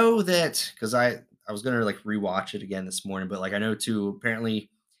 I know that because I was gonna like rewatch it again this morning, but like I know too. Apparently,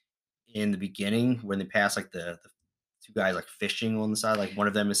 in the beginning when they pass like the two guys like fishing on the side, like one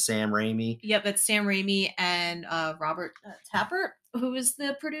of them is Sam Raimi. Yep, that's Sam Raimi and Robert Tappert, who is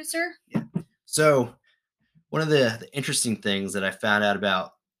the producer. Yeah. So one of the interesting things that I found out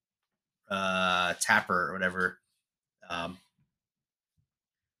about Tapper or whatever. Um,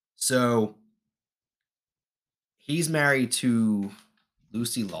 so he's married to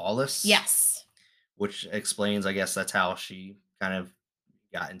Lucy Lawless, Yes. which explains, I guess, that's how she kind of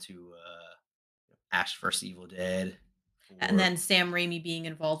got into Ash vs. Evil Dead. And For then Sam Raimi being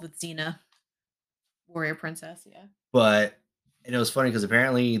involved with Xena, Warrior Princess. Yeah. but and it was funny because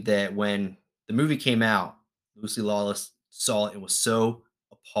apparently that when the movie came out, Lucy Lawless saw it and was so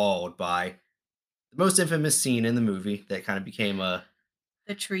appalled by the most infamous scene in the movie that kind of became a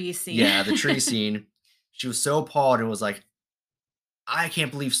The tree scene. yeah, the tree scene. She was so appalled and was like, I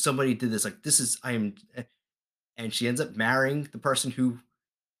can't believe somebody did this. Like, this is I am and she ends up marrying the person who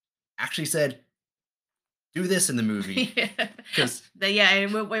actually said, "Do this in the movie." Yeah. Because Yeah,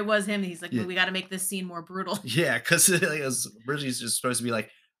 it was him. He's like, yeah, "Well, we gotta make this scene more brutal." yeah, because it was originally just supposed to be like,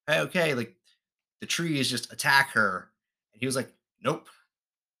 "Hey, okay, like the tree is just attack her," and he was like, "Nope,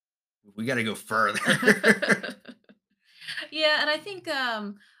 we got to go further." Yeah, and I think,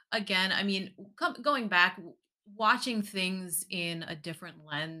 again, I mean, going back, watching things in a different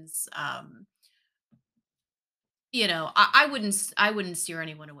lens, I wouldn't steer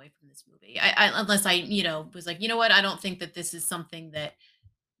anyone away from this movie. Unless I, was like, you know what, I don't think that this is something that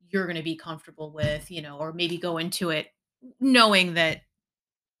you're going to be comfortable with, or maybe go into it knowing that,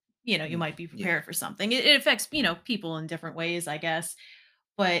 you Mm, might be yeah, prepared for something. It affects, people in different ways, I guess.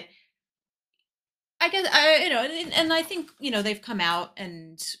 But I guess and I think, they've come out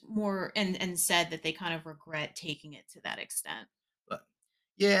and more and said that they kind of regret taking it to that extent. but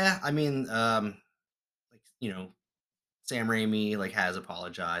yeah, I mean, like Sam Raimi like has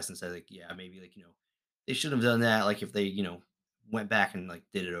apologized and said like, yeah, maybe like they should have done that. Like if they went back and like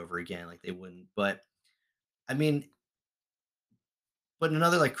did it over again, like they wouldn't. But I mean, but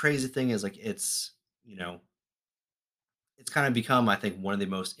another like crazy thing is like you know it's kind of become I think one of the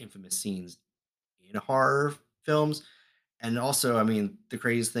most infamous scenes in horror films. And also, I mean, the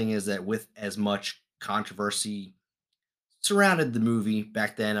craziest thing is that with as much controversy surrounded the movie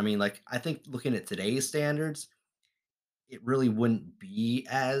back then, I mean, like I think looking at today's standards, it really wouldn't be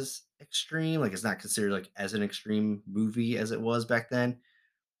as extreme. Like it's not considered like as an extreme movie as it was back then.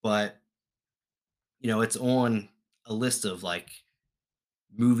 But it's on a list of like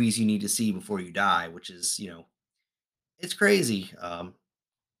movies you need to see before you die, which is it's crazy.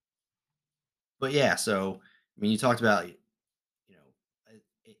 But yeah, so I mean, you talked about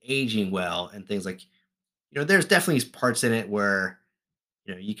aging well and things like there's definitely parts in it where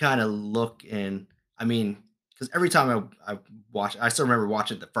you kind of look and I mean, because every time I watch, I still remember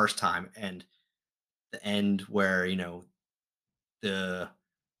watching it the first time and the end where the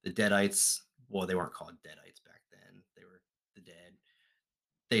the Deadites, well, they weren't called Deadites back then, they were the Dead.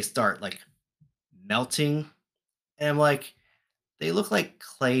 They start like melting, and I'm like, they look like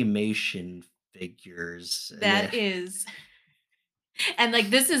claymation figures, and then That is and like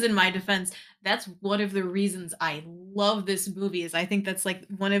this is in my defense, that's one of the reasons I love this movie is I think that's like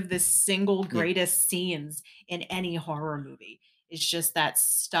one of the single yeah, greatest scenes in any horror movie. It's just that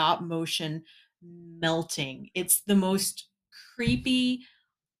stop motion melting. It's the most creepy,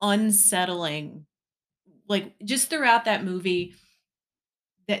 unsettling like just throughout that movie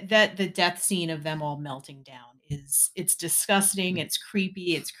that the death scene of them all melting down is it's disgusting, yeah. it's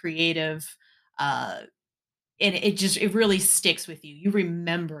creepy, it's creative. Uh and it really sticks with you. You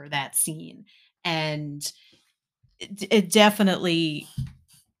remember that scene, and it definitely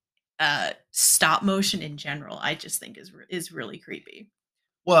stop motion in general. I just think is really creepy.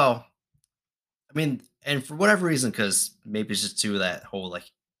 Well, I mean, And for whatever reason, because maybe it's just to that whole like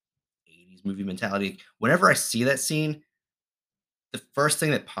 80s movie mentality. Whenever I see that scene, the first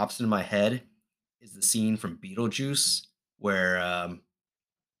thing that pops into my head is the scene from Beetlejuice where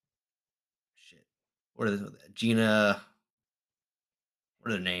shit, what are Gina, what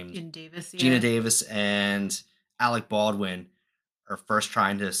are their names? In Davis, Gina yeah. Davis and Alec Baldwin are first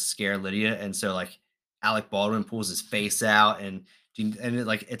trying to scare Lydia, and so like Alec Baldwin pulls his face out, and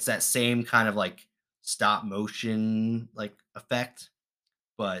it's that same kind of like stop motion like effect,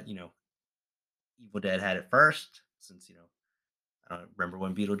 but Evil Dead had it first, since I don't remember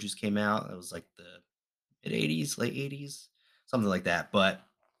when Beetlejuice came out. It was like the mid '80s, late '80s, something like that. But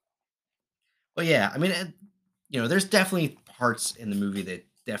yeah, I mean, there's definitely parts in the movie that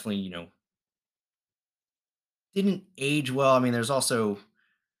definitely didn't age well. I mean, there's also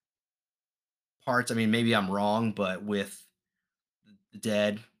parts. I mean, maybe I'm wrong, but with the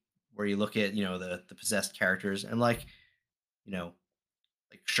Dead, where you look at the possessed characters and you know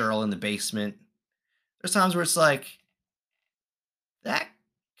like Cheryl in the basement. There's times where it's like that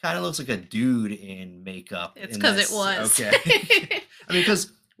kind of looks like a dude in makeup, It's and because it that's was. okay. I mean,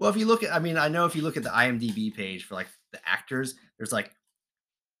 because well, if you look at, I mean, I know if you look at the IMDb page for like the actors, there's like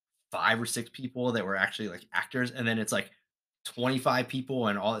 5 or 6 people that were actually like actors, and then it's like 25 people,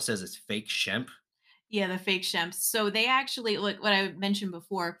 and all it says is fake Shemp. Yeah, the fake shemps. So they actually look what I mentioned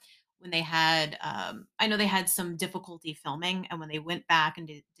before when they had I know they had some difficulty filming, and when they went back and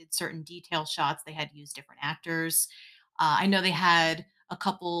did certain detail shots, they had to use different actors. I know they had a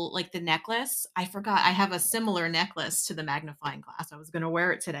couple like the necklace. I forgot I have a similar necklace to the magnifying glass. I was going to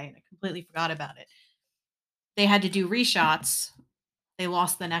wear it today and I completely forgot about it. They had to do reshots. They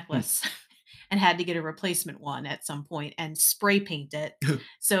lost the necklace and had to get a replacement one at some point and spray paint it.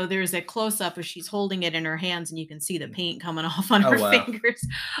 So there's a close up of she's holding it in her hands and you can see the paint coming off on Oh her wow. fingers.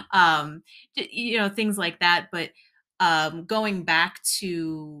 Things like that. But going back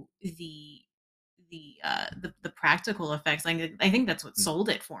to the practical effects, I think that's what Mm. sold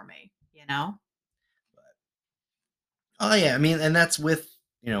it for me. You know, Oh yeah, I mean, and that's with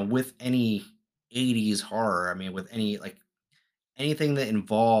any '80s horror. I mean, with any like anything that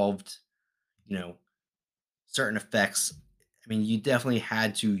involved you know certain effects. I mean, you definitely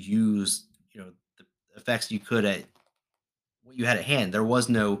had to use the effects you could at what you had at hand. There was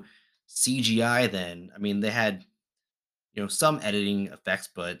no CGI then. I mean, they had some editing effects,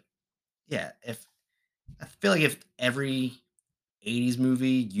 but yeah, if I feel like if every '80s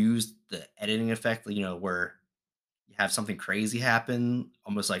movie used the editing effect, where you have something crazy happen,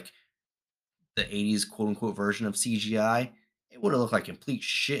 almost like the '80s quote unquote version of CGI, it would have looked like complete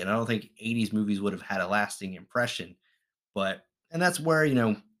shit. And I don't think '80s movies would have had a lasting impression. But and that's where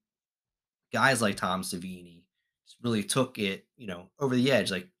guys like Tom Savini just really took it over the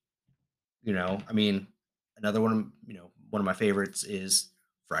edge. Like I mean, another one of my favorites is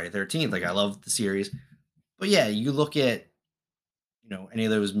Friday 13th. Like I love the series, but yeah, you look at any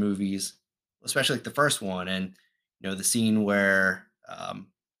of those movies, especially like the first one, and the scene where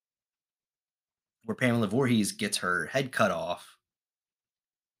Pamela Voorhees gets her head cut off,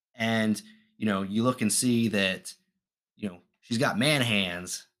 and you look and see that she's got man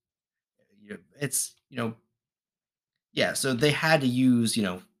hands. It's yeah, so they had to use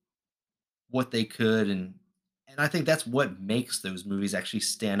what they could, and I think that's what makes those movies actually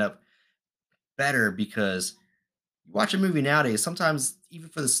stand up better, because you watch a movie nowadays, sometimes even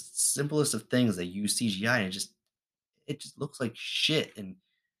for the simplest of things, they use CGI and it just looks like shit. And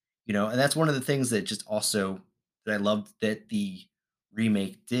that's one of the things that just also that I loved that the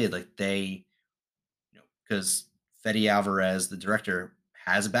remake did. Like they, because Fede Alvarez, the director,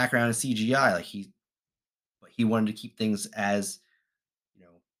 has a background in CGI. But he wanted to keep things as you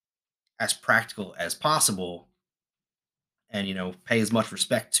know as practical as possible, and pay as much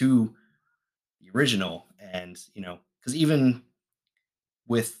respect to the original. And because even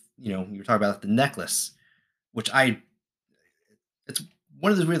with you were talking about the necklace, which I it's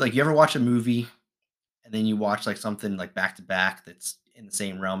one of those weird, like, you ever watch a movie and then you watch like something like back to back that's in the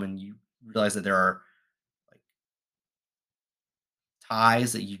same realm, and you realize that there are like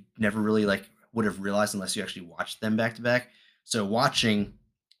ties that you never really like would have realized unless you actually watched them back to back. So watching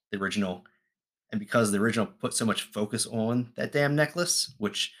the original, and because the original put so much focus on that damn necklace,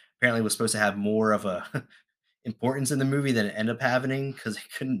 which apparently was supposed to have more of a importance in the movie than it ended up having, because it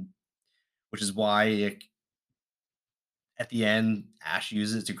couldn't, which is why at the end Ash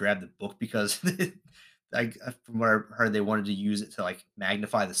uses it to grab the book, because from what I heard, they wanted to use it to like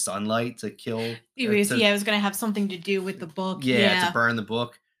magnify the sunlight to kill to yeah, it was going to have something to do with the book. yeah, to Yeah, burn the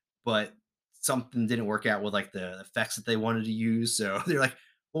book, but something didn't work out with like the effects that they wanted to use. So they're like,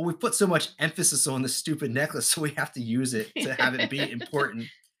 well, we put so much emphasis on this stupid necklace, so we have to use it to have it be important.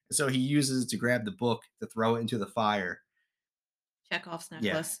 So he uses it to grab the book to throw it into the fire. Chekhov's Yeah.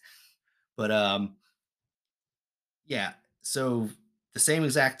 necklace. But yeah. So the same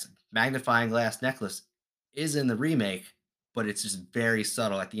exact magnifying glass necklace is in the remake, but it's just very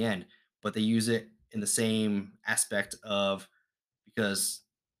subtle at the end. But they use it in the same aspect of, because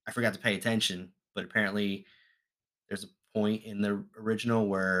I forgot to pay attention, but apparently there's a point in the original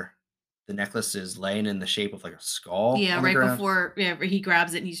where the necklace is laying in the shape of like a skull Yeah, on the right ground. before yeah, he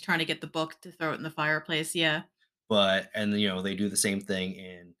grabs it and he's trying to get the book to throw it in the fireplace, yeah. But and they do the same thing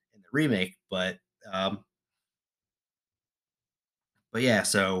in the remake, um but yeah,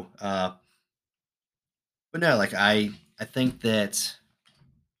 so but no, like I think that,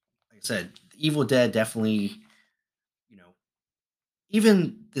 like I said, Evil Dead definitely, you know,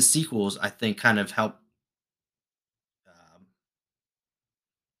 even the sequels I think kind of help um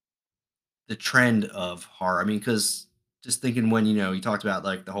the trend of horror. I mean, cuz just thinking when you talked about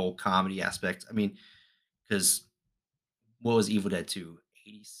like the whole comedy aspect. I mean, cuz what was Evil Dead 2? I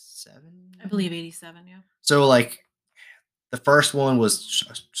 87? believe 87, yeah. So like the first one was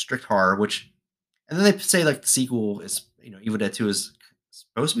strict horror, which, and then they say like the sequel is, Evil Dead 2 is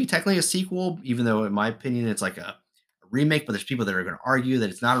supposed to be technically a sequel, even though in my opinion it's like a remake. But there's people that are going to argue that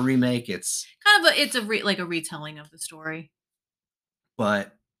it's not a remake. Kind of a it's a like a retelling of the story.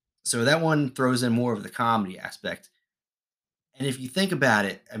 But so that one throws in more of the comedy aspect. And if you think about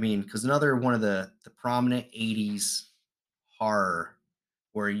it, I mean, because another one of the prominent '80s horror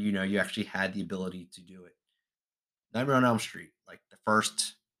where you actually had the ability to do it, Nightmare on Elm Street, like the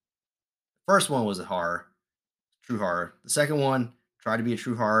first one was a horror, true horror. The second one tried to be a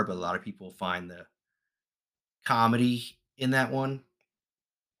true horror, but a lot of people find the comedy in that one.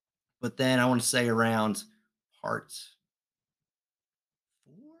 But then I want to say around part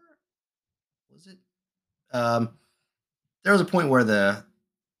 4, was it? Um, there was a point where the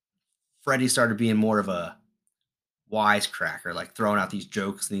Freddy started being more of a wisecracker, like throwing out these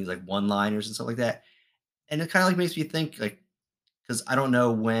jokes and these like one-liners and stuff like that. And it kind of like makes me think like, because I don't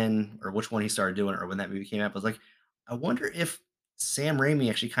know when or which one he started doing it or when that movie came out. But I was like, I wonder if Sam Raimi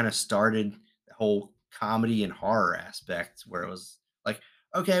actually kind of started the whole comedy and horror aspect, where it was like,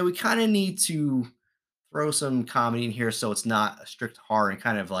 okay, we kind of need to throw some comedy in here so it's not a strict horror, and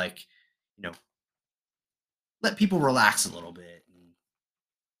kind of like, you know, let people relax a little bit.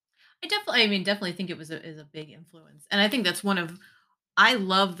 I mean, definitely think it was a is a big influence, and I think that's one of I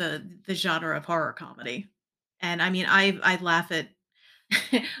love the genre of horror comedy, and I mean, I laugh at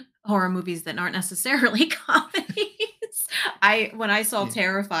horror movies that aren't necessarily comedies. I when I saw Yeah.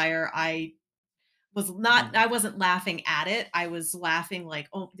 Terrifier, Mhm. I wasn't laughing at it. I was laughing like,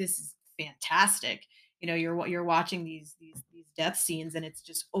 "Oh, this is fantastic." You know, you're watching these death scenes and it's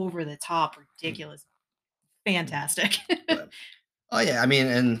just over the top, Mhm. ridiculous, fantastic. But oh yeah, I mean,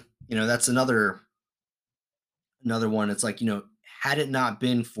 and that's another one. It's like, had it not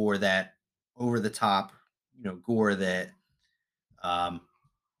been for that over the top, gore um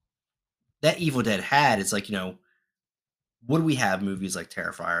that Evil Dead had, it's like, would we have movies like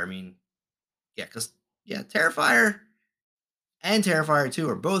Terrifier? I mean, yeah, because yeah, Terrifier and Terrifier 2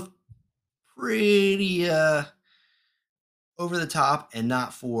 are both pretty over the top, and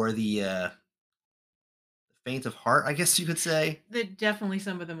not for the faint of heart, I guess you could say. They're definitely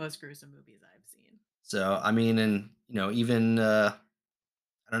some of the most gruesome movies I've seen. So I mean, and even I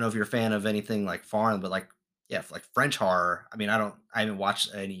don't know if you're a fan of anything like foreign, but like, yeah, like French horror. I mean, I haven't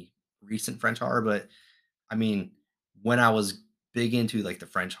watched any recent French horror, but I mean, when I was big into like the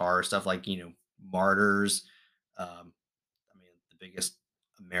French horror stuff, like Martyrs. I mean, the biggest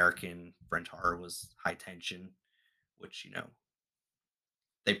American French horror was High Tension, which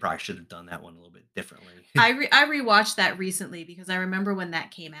they probably should have done that one a little bit differently. I rewatched that recently because I remember when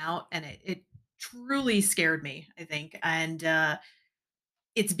that came out and it truly scared me, I think. And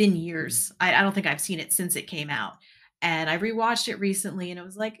it's been years. I don't think I've seen it since it came out. And I rewatched it recently and it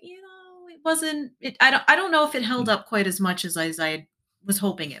was like, it wasn't it I don't know if it held up quite as much as I was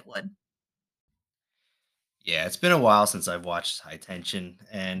hoping it would. Yeah, it's been a while since I've watched High Tension,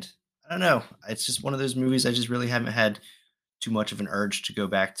 and I don't know. It's just one of those movies I just really haven't had too much of an urge to go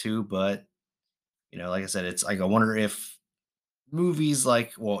back to. But like I said, it's like I wonder if movies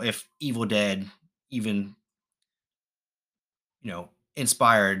like, well, if Evil Dead even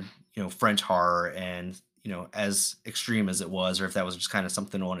inspired French horror, and as extreme as it was, or if that was just kind of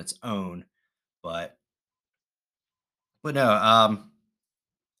something on its own. But no,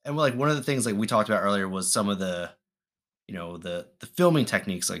 and like one of the things like we talked about earlier was some of the the filming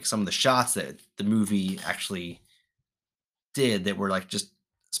techniques, like some of the shots that the movie actually did that were like just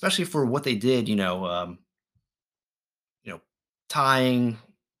especially for what they did, you know, tying,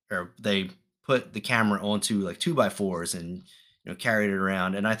 or they put the camera onto like two by fours and carried it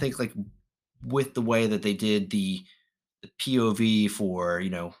around. And I think like with the way that they did the POV for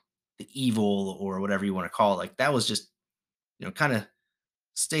the evil or whatever you want to call it, like that was just kind of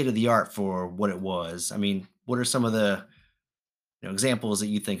state of the art for what it was. I mean, what are some of the examples that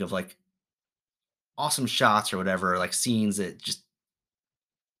you think of, like awesome shots or whatever, like scenes that just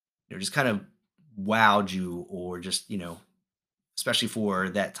kind of wowed you, or just especially for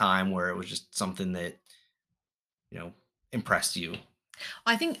that time where it was just something that you know impressed you.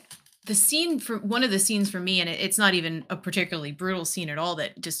 I think the scene for one of the scenes for me, and it's not even a particularly brutal scene at all,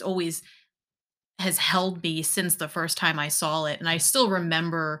 that just always has held me since the first time I saw it. And I still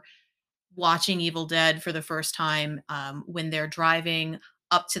remember watching Evil Dead for the first time, when they're driving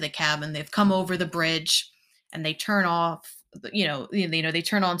up to the cabin. They've come over the bridge and they turn off, they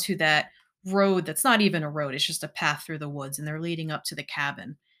turn onto that road that's not even a road, it's just a path through the woods, and they're leading up to the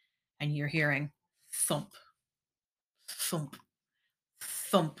cabin. And you're hearing thump, thump,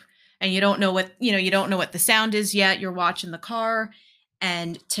 thump. And you don't know what the sound is yet. You're watching the car.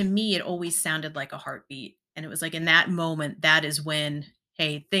 And to me, it always sounded like a heartbeat. And it was like in that moment, that is when,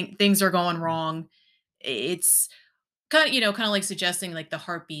 hey, things are going wrong. It's kind of like suggesting like the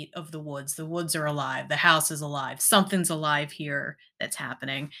heartbeat of the woods. The woods are alive. The house is alive. Something's alive here that's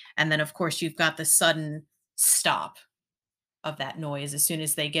happening. And then, of course, you've got the sudden stop of that noise as soon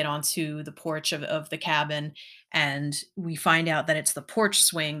as they get onto the porch of the cabin, and we find out that it's the porch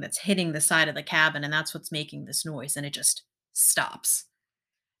swing that's hitting the side of the cabin, and that's what's making this noise, and it just stops.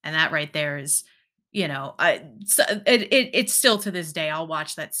 And that right there is, it's still to this day I'll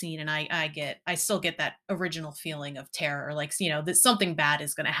watch that scene and I still get that original feeling of terror, like, that something bad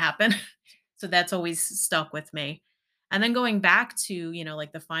is going to happen. So that's always stuck with me. And then going back to,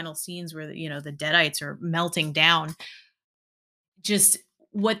 like the final scenes where the deadites are melting down, just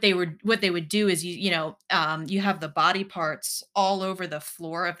what they would do is you have the body parts all over the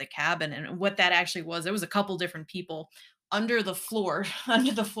floor of the cabin. And what that actually was, there was a couple different people under the floor,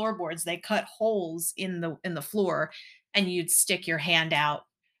 under the floorboards. They cut holes in the floor, and you'd stick your hand out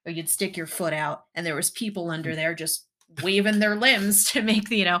or you'd stick your foot out, and there was people under there just waving their limbs to make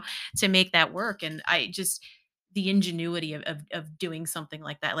to make that work. And I just, the ingenuity of doing something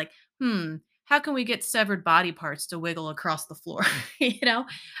like that, like, how can we get severed body parts to wiggle across the floor? you know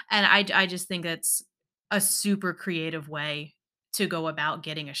and I just think that's a super creative way to go about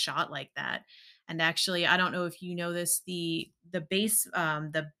getting a shot like that. And actually, I don't know if you know this, the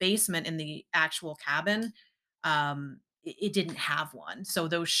basement in the actual cabin, it didn't have one, so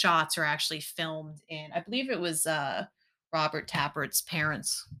those shots are actually filmed in, I believe it was Robert Tappert's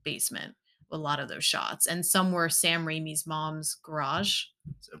parents basement, a lot of those shots, and some were Sam Raimi's mom's garage.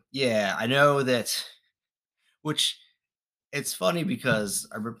 So yeah, I know that. Which it's funny because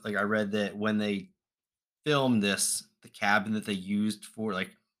I read that when they filmed this, the cabin that they used for, like,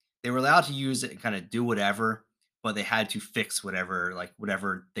 they were allowed to use it and kind of do whatever, but they had to fix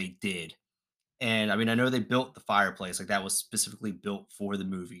whatever they did. And I mean, I know they built the fireplace, like that was specifically built for the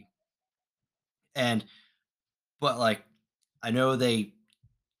movie. And but like I know they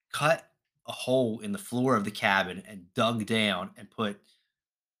cut a hole in the floor of the cabin and dug down and put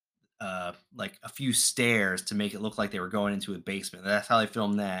like a few stairs to make it look like they were going into a basement. That's how they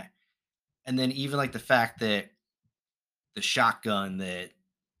filmed that. And then even like the fact that the shotgun that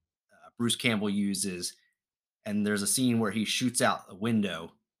Bruce Campbell uses, and there's a scene where he shoots out a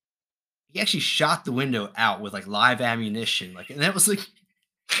window. He actually shot the window out with like live ammunition, like, and that was like,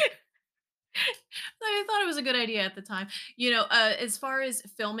 I thought it was a good idea at the time. As far as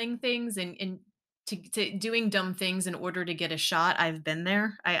filming things and to doing dumb things in order to get a shot, I've been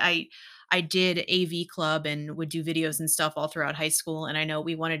there. I did AV club and would do videos and stuff all throughout high school, and I know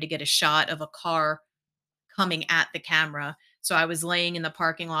we wanted to get a shot of a car coming at the camera. So I was laying in the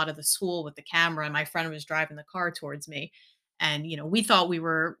parking lot of the school with the camera, and my friend was driving the car towards me. And we thought we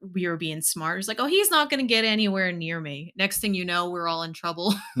were being smart. It's like, oh, he's not going to get anywhere near me. Next thing you know, we're all in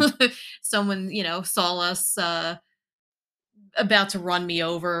trouble. Someone saw us about to run me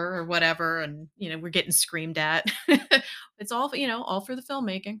over or whatever, and we're getting screamed at. It's all all for the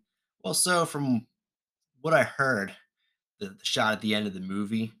filmmaking. well, so from what I heard, the shot at the end of the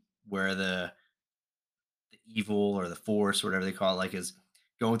movie where the evil or the force or whatever they call it, like, is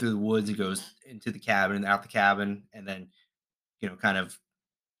going through the woods. He goes into the cabin and out the cabin, and then kind of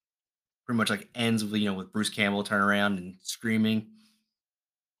pretty much like ends with with Bruce Campbell turning around and screaming.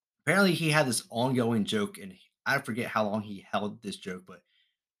 Apparently, he had this ongoing joke, and I forget how long he held this joke, but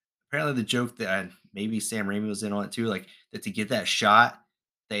apparently the joke that maybe Sam Raimi was in on it too, like that to get that shot,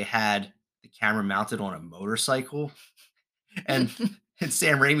 they had the camera mounted on a motorcycle, and and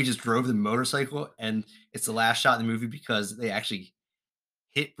Sam Raimi just drove the motorcycle, and it's the last shot in the movie because they actually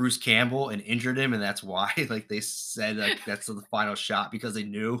hit Bruce Campbell and injured him, and that's why, like, they said, like, that's the final shot because they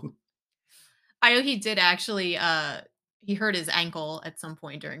knew. I know he did actually, he hurt his ankle at some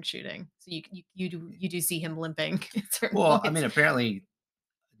point during shooting. So you do see him limping at certain Well, I points. mean, apparently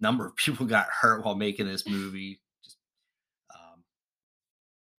a number of people got hurt while making this movie. Just,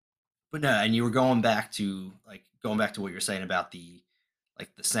 but no, and you were going back to what you're saying about the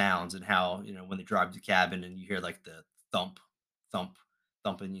sounds and how, when they drive to the cabin and you hear like the thump, thump,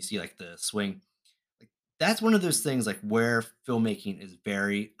 thump, and you see like the swing. Like that's one of those things like where filmmaking is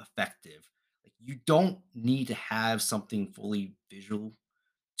very effective. Like you don't need to have something fully visual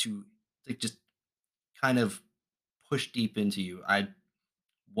to like just kind of push deep into you. I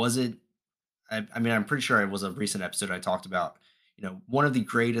wasn't I mean, I'm pretty sure it was a recent episode I talked about, one of the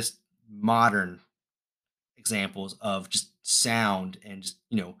greatest modern examples of just sound and just,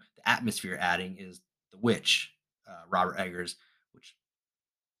 the atmosphere adding is The Witch, Robert Eggers, which,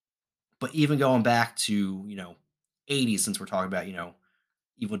 but even going back to, 80s, since we're talking about,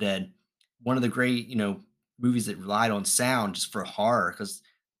 Evil Dead, one of the great, movies that relied on sound just for horror because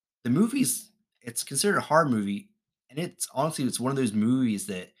the movie's it's considered a horror movie, and it's honestly it's one of those movies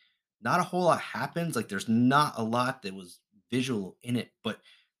that not a whole lot happens. Like there's not a lot that was visual in it, but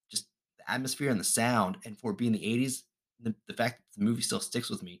just the atmosphere and the sound. And for it being the 80s, the fact that the movie still sticks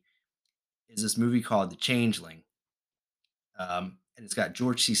with me is this movie called The Changeling. And it's got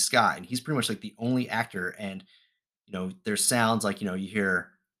George C. Scott, and he's pretty much like the only actor. And there's sounds like you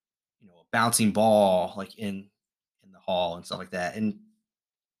hear a bouncing ball like in the hall and stuff like that. And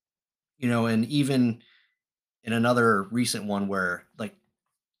and even in another recent one where like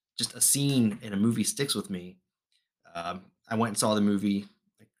just a scene in a movie sticks with me. I went and saw the movie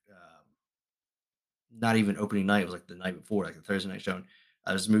like not even opening night. It was like the night before, like the Thursday night showing.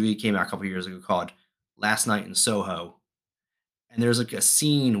 This movie came out a couple years ago called Last Night in Soho, and there's like a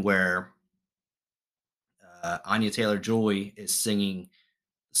scene where Anya Taylor Joy is singing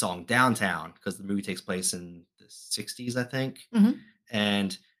the song Downtown because the movie takes place in the '60s, I think, Mhm.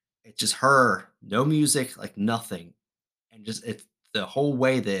 and it's just her, no music, like nothing, and just it's the whole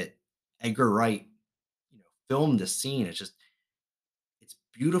way that Edgar Wright, filmed the scene. It's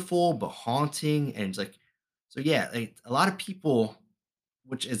beautiful but haunting, and it's like so yeah, like a lot of people,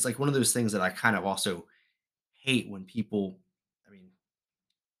 which is like one of those things that I kind of also hate when people. I mean,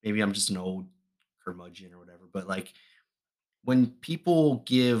 maybe I'm just an old curmudgeon or whatever, but like when people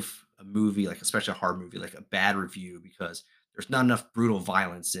give a movie, like especially a horror movie, like a bad review because there's not enough brutal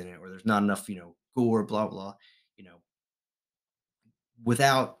violence in it, or there's not enough, gore, blah blah, you know,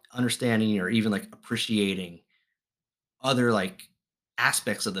 without understanding or even like appreciating other like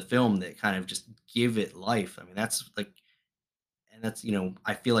aspects of the film that kind of just give it life. I mean, that's like, and that's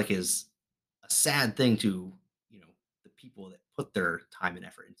I feel like is a sad thing to the people that put their time and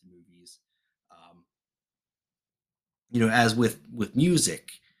effort into movies. Um, as with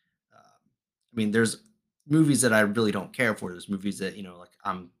music, I mean, there's movies that I really don't care for. There's movies that like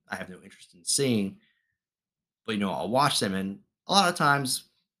I have no interest in seeing, but I'll watch them, and a lot of times,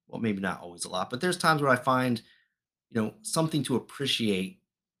 well, maybe not always a lot, but there's times where I find something to appreciate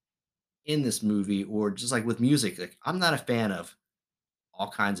in this movie, or just like with music. Like I'm not a fan of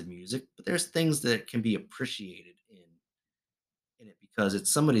all kinds of music, but there's things that can be appreciated in it because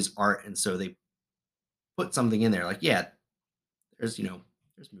it's somebody's art, and so they put something in there. Like yeah, there's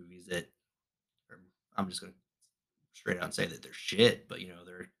there's movies that are, I'm just gonna straight out and say that they're shit, but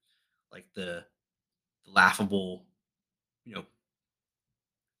they're like the laughable you know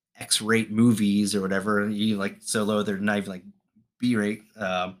X-rate movies or whatever. You like Solo, they're not even like B-rate.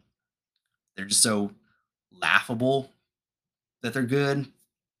 They're just so laughable that they're good,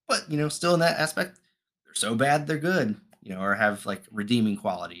 but still in that aspect, they're so bad they're good, or have like redeeming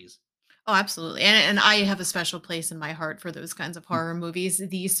qualities. Oh, absolutely. And I have a special place in my heart for those kinds of horror movies.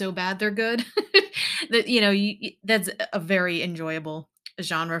 These so bad they're good. That that's a very enjoyable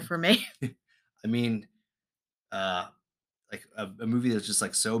genre for me. I mean, uh, like a movie that's just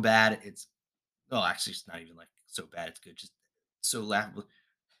like so bad, it's well, actually, it's not even like so bad, it's good, just so laughable.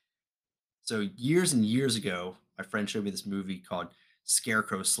 So years and years ago, my friend showed me this movie called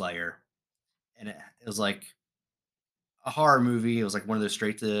Scarecrow Slayer, and it was like a horror movie. It was like one of those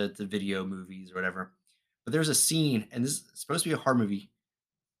straight to video movies or whatever. But there's a scene, and this is supposed to be a horror movie.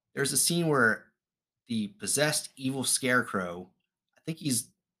 There's a scene where the possessed evil scarecrow, I think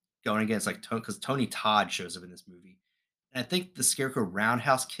he's going against like because Tony Todd shows up in this movie, and I think the scarecrow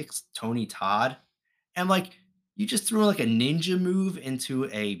roundhouse kicks Tony Todd, and I'm like, You just threw like a ninja move into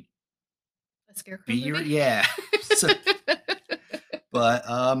a A Scarecrow beer, movie? yeah. So, but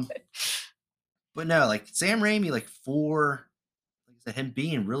but no, like Sam Raimi, like for like I said, him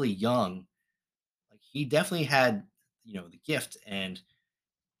being really young, like he definitely had the gift, and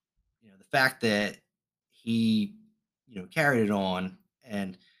the fact that he carried it on,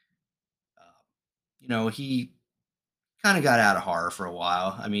 and uh, he kind of got out of horror for a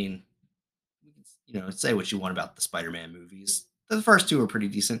while. I mean, you can say what you want about the Spider-Man movies. The first two were pretty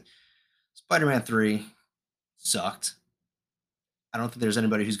decent. Spider-Man 3 sucked. I don't think there's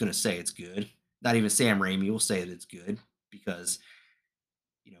anybody who's going to say it's good. Not even Sam Raimi will say that it's good because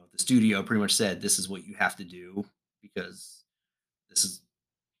the studio pretty much said this is what you have to do because this is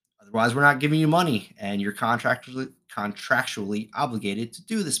otherwise we're not giving you money and you're contractually obligated to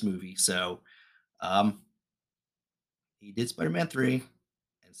do this movie. So um, he did Spider-Man 3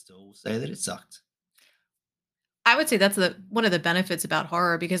 and still will say that it sucked. I would say that's the one of the benefits about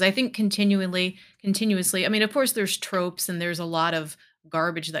horror because I think continuously, I mean, of course there's tropes and there's a lot of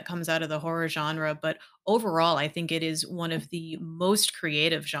garbage that comes out of the horror genre, but overall I think it is one of the most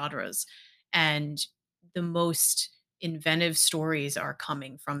creative genres and the most inventive stories are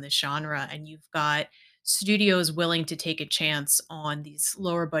coming from this genre and you've got studios willing to take a chance on these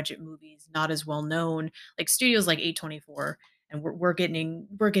lower budget movies not as well known like studios like A24 and we're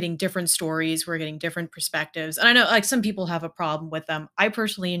getting different stories, we're getting different perspectives. And I know like some people have a problem with them. I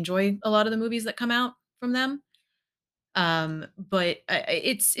personally enjoy a lot of the movies that come out from them. But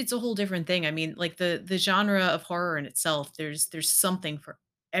it's a whole different thing. I mean, like the genre of horror in itself, there's something for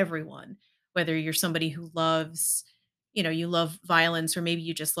everyone. Whether you're somebody who loves, you love violence, or maybe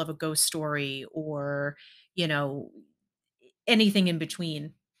you just love a ghost story, or you know, anything in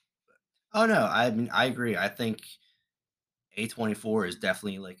between. Oh no, I mean I agree. I think A24 is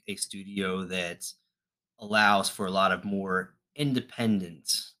definitely like a studio that allows for a lot of more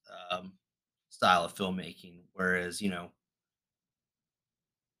independent um, style of filmmaking, whereas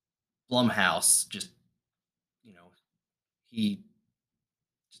Blumhouse just you know he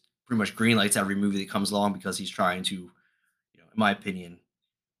pretty much greenlights every movie that comes along because he's trying to in my opinion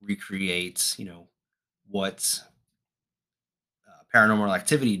recreate what Paranormal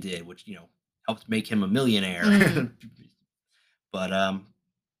Activity did, which helped make him a millionaire. Mm. but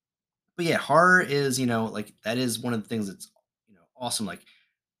but yeah, horror is like that is one of the things that's awesome. Like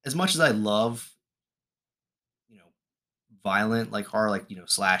as much as I love you know violent like horror, like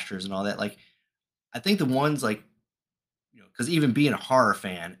slashers and all that, like I think the ones like because even being a horror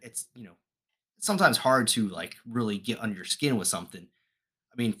fan, it's it's sometimes hard to like really get under your skin with something.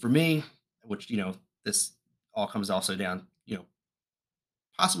 I mean, for me, which this all comes also down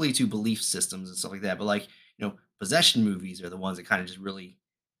possibly to belief systems and stuff like that, but like possession movies are the ones that kind of just really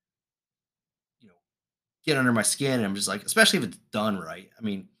you know get under my skin, and I'm just like, especially if it's done right. I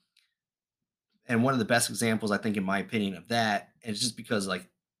mean, and one of the best examples I think, in my opinion, of that, and it's just because like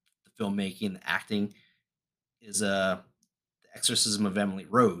the filmmaking, the acting is The Exorcism of Emily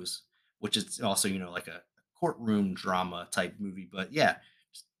Rose, which is also like a courtroom drama type movie. But yeah,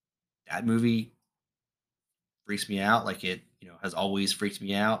 just that movie freaks me out. Like it has always freaked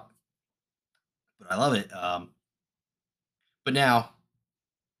me out, but I love it. But now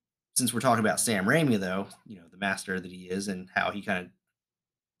since we're talking about Sam Raimi, though, the master that he is, and how he kind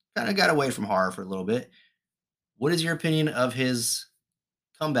of got away from horror for a little bit. What is your opinion of his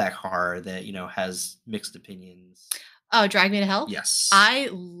comeback horror that has mixed opinions? Oh, Drag Me to Hell? Yes. I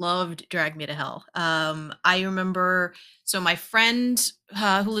loved Drag Me to Hell. I remember so my friend,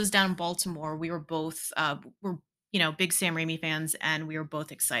 who lives down in Baltimore, we were both, were, big Sam Raimi fans, and we were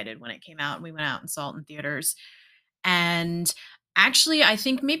both excited when it came out, and we went out and saw it in theaters. And actually, I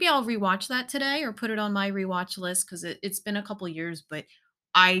think maybe I'll rewatch that today or put it on my rewatch list because it's been a couple years, but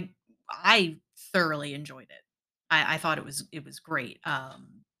I I thoroughly enjoyed it. I thought it was great.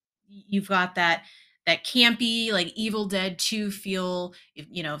 You've got that campy like Evil Dead 2 feel.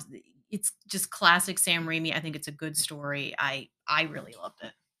 It's just classic Sam Raimi. I think it's a good story. I really loved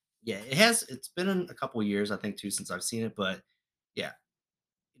it. Yeah, it has. It's been a couple years, I think, too, since I've seen it. But yeah,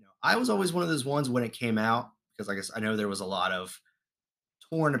 I was always one of those ones when it came out because I guess I know there was a lot of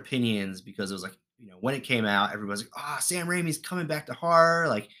torn opinions because it was like when it came out, everybody's like, "Ah, Sam Raimi's coming back to horror.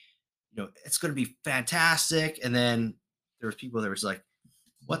 Like, it's going to be fantastic." And then there was people that was like,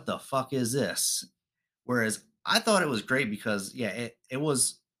 "What the fuck is this?" Whereas I thought it was great because yeah, it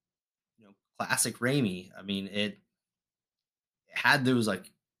was classic Raimi. I mean, it had those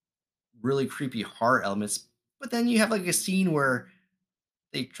like really creepy horror elements, but then you have like a scene where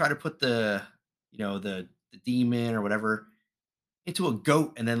they try to put the demon or whatever into a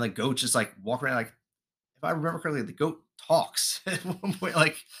goat, and then like goat just like walk around like if I remember correctly, the goat talks at one point,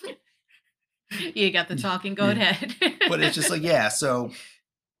 like, You got the yeah, talking goat yeah. head. But it's just like, yeah, so,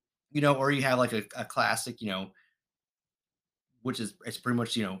 or you have like a classic, which is it's pretty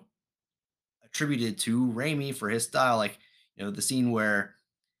much, attributed to Raimi for his style, like, the scene where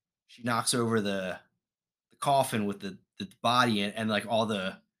she knocks over the coffin with the body and like all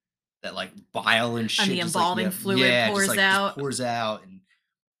that like bile and And shit the just like, embalming yeah, fluid yeah, just pours like just out. pours out. And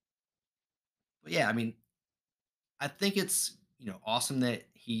but yeah, I mean, I think it's, awesome that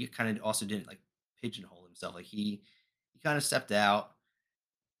he kind of also didn't like pigeonhole himself. Like he kind of stepped out,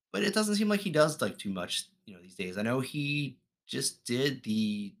 but it doesn't seem like he does like too much, these days. I know he just did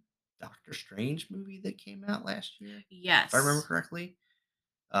the Doctor Strange movie that came out last year, if I remember Yes. correctly.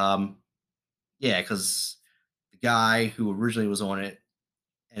 Um, yeah, because the guy who originally was on it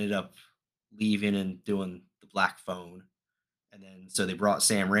ended up leaving and doing the Black Phone, and then so they brought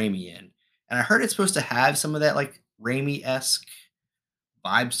Sam Raimi in, and I heard it's supposed to have some of that like Raimi esque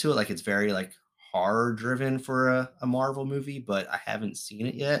vibes to it, like it's very like horror driven for a Marvel movie, but I haven't seen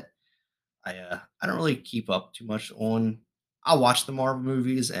it yet. I don't really keep up too much on. I'll watch the Marvel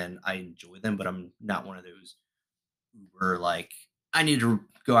movies and I enjoy them, but I'm not one of those uber like I need to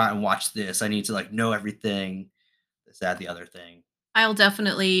go out and watch this. I need to like know everything. This, that, the other thing. I'll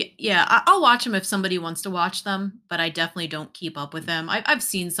definitely, yeah, I'll watch them if somebody wants to watch them, but I definitely don't keep up with Mm. them. I've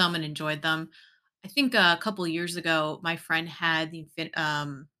seen some and enjoyed them. I think a couple years ago, my friend had the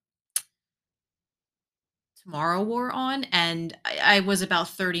Tomorrow War on, and I was about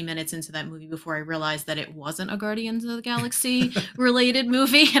 30 minutes into that movie before I realized that it wasn't a Guardians of the Galaxy related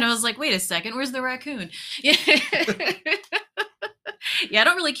movie, and I was like, "Wait a second, where's the raccoon?" Yeah. Yeah, I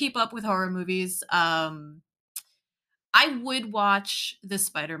don't really keep up with horror movies. I would watch the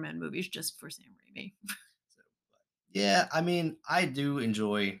Spider-Man movies just for Sam Raimi. So, yeah, I mean, I do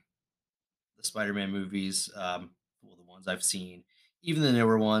enjoy the Spider-Man movies. Well, the ones I've seen, even the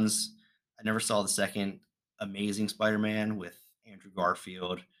newer ones. I never saw the second Amazing Spider-Man with Andrew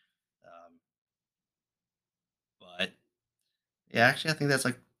Garfield, but yeah, actually, I think that's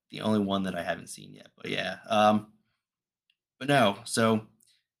like the only one that I haven't seen yet. But yeah, but no. So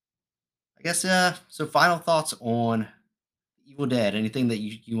I guess so final thoughts on Evil Dead. Anything that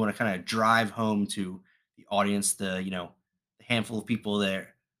you want to kind of drive home to the audience, the handful of people that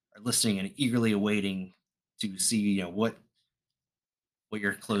are listening and eagerly awaiting to see, what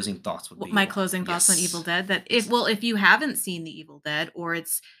your closing thoughts would be My on. closing thoughts on Evil Yes. Dead, that if Yes. well, if you haven't seen the Evil Dead, or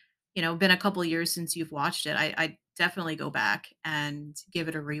it's, been a couple years since you've watched it, I definitely go back and give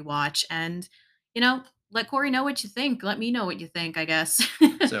it a rewatch, and, let Corey know what you think. Let me know what you think, I guess.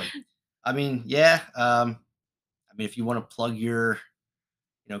 So, I mean, yeah. I mean, if you want to plug your,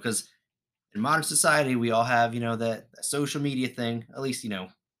 because in modern society, we all have, that social media thing. At least,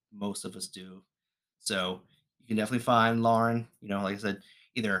 most of us do. So you can definitely find Lauren, like I said,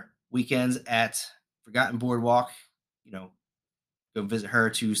 either weekends at Forgotten Boardwalk, you know, go visit her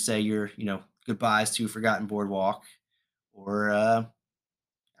to say your, goodbyes to Forgotten Boardwalk. Or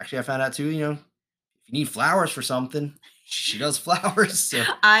actually, I found out too, if you need flowers for something, she does flowers. So,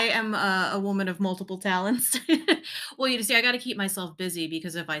 I am a woman of multiple talents. Well, you see, I got to keep myself busy,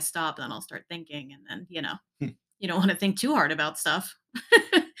 because if I stop, then I'll start thinking, and then you don't want to think too hard about stuff.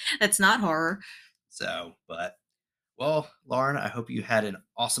 That's not horror. but well, Lauren, I hope you had an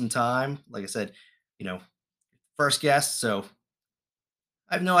awesome time. Like I said, you know, first guest. So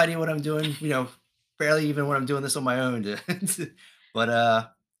I have no idea what I'm doing, barely even when I'm doing this on my own.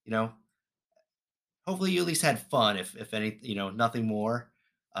 But, you know, hopefully you at least had fun, if any, nothing more.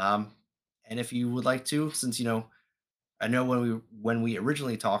 Um, and if you would like to, since, I know when we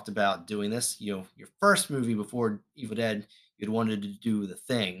originally talked about doing this, your first movie before Evil Dead, you'd wanted to do The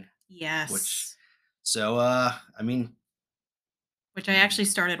Thing, which, Yes. so, I mean, Which I you, actually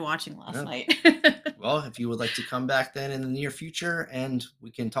started watching last yeah. night. Well, if you would like to come back then in the near future and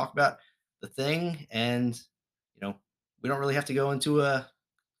we can talk about The Thing, and, we don't really have to go into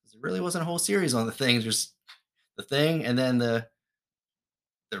 'cause there really wasn't a whole series on The Thing, just The Thing and then the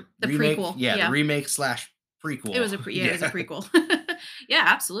The remake. prequel, Yeah, the yeah. remake slash It prequel. was yeah, it was a Yeah. prequel. Yeah,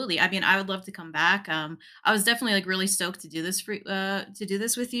 absolutely. I mean, I would love to come back. I was definitely, like, really stoked to do this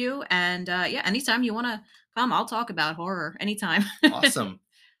with you, and, yeah, anytime you wanna come, I'll talk about horror anytime. Awesome.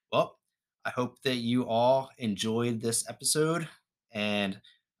 Well, I hope that you all enjoyed this episode, and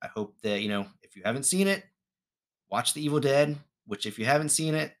I hope that, if you haven't seen it, watch The Evil Dead, which if you haven't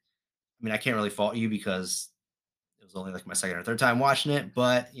seen it, I mean, I can't really fault you because it was only like my second or third time watching it,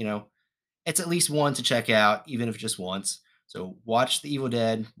 but, it's at least one to check out, even if just once. So watch The Evil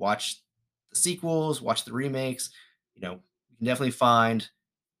Dead, watch the sequels, watch the remakes. You can definitely find,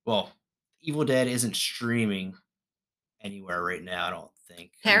 well, Evil Dead isn't streaming anywhere right now, I don't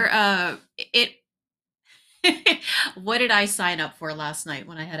think. I Par mean, it what did I sign up for last night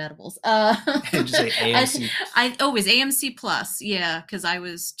when I had edibles? just say AMC. It was AMC Plus, yeah, because I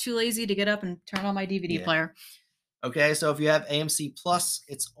was too lazy to get up and turn on my DVD Yeah. player. Okay, so if you have AMC Plus,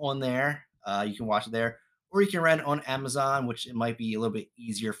 it's on there. You can watch it there, or you can rent it on Amazon, which it might be a little bit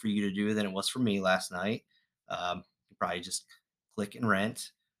easier for you to do than it was for me last night. You probably just click and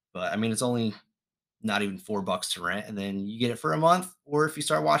rent, but I mean, it's only not even $4 to rent, and then you get it for a month. Or if you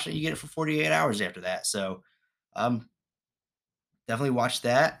start watching it, you get it for 48 hours after that. So, um, definitely watch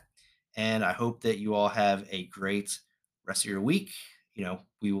that. And I hope that you all have a great rest of your week.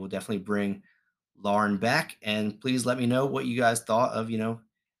 We will definitely bring Lauren back. And please let me know what you guys thought of,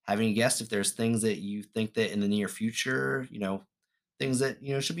 having a guest. If there's things that you think that in the near future, things that,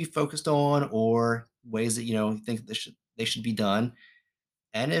 should be focused on, or ways that, you think they should be done.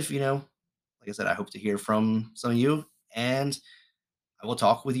 And if, like I said, I hope to hear from some of you. And I will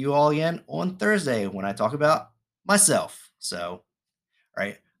talk with you all again on Thursday when I talk about myself. So, all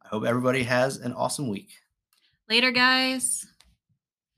right. I hope everybody has an awesome week. Later, guys.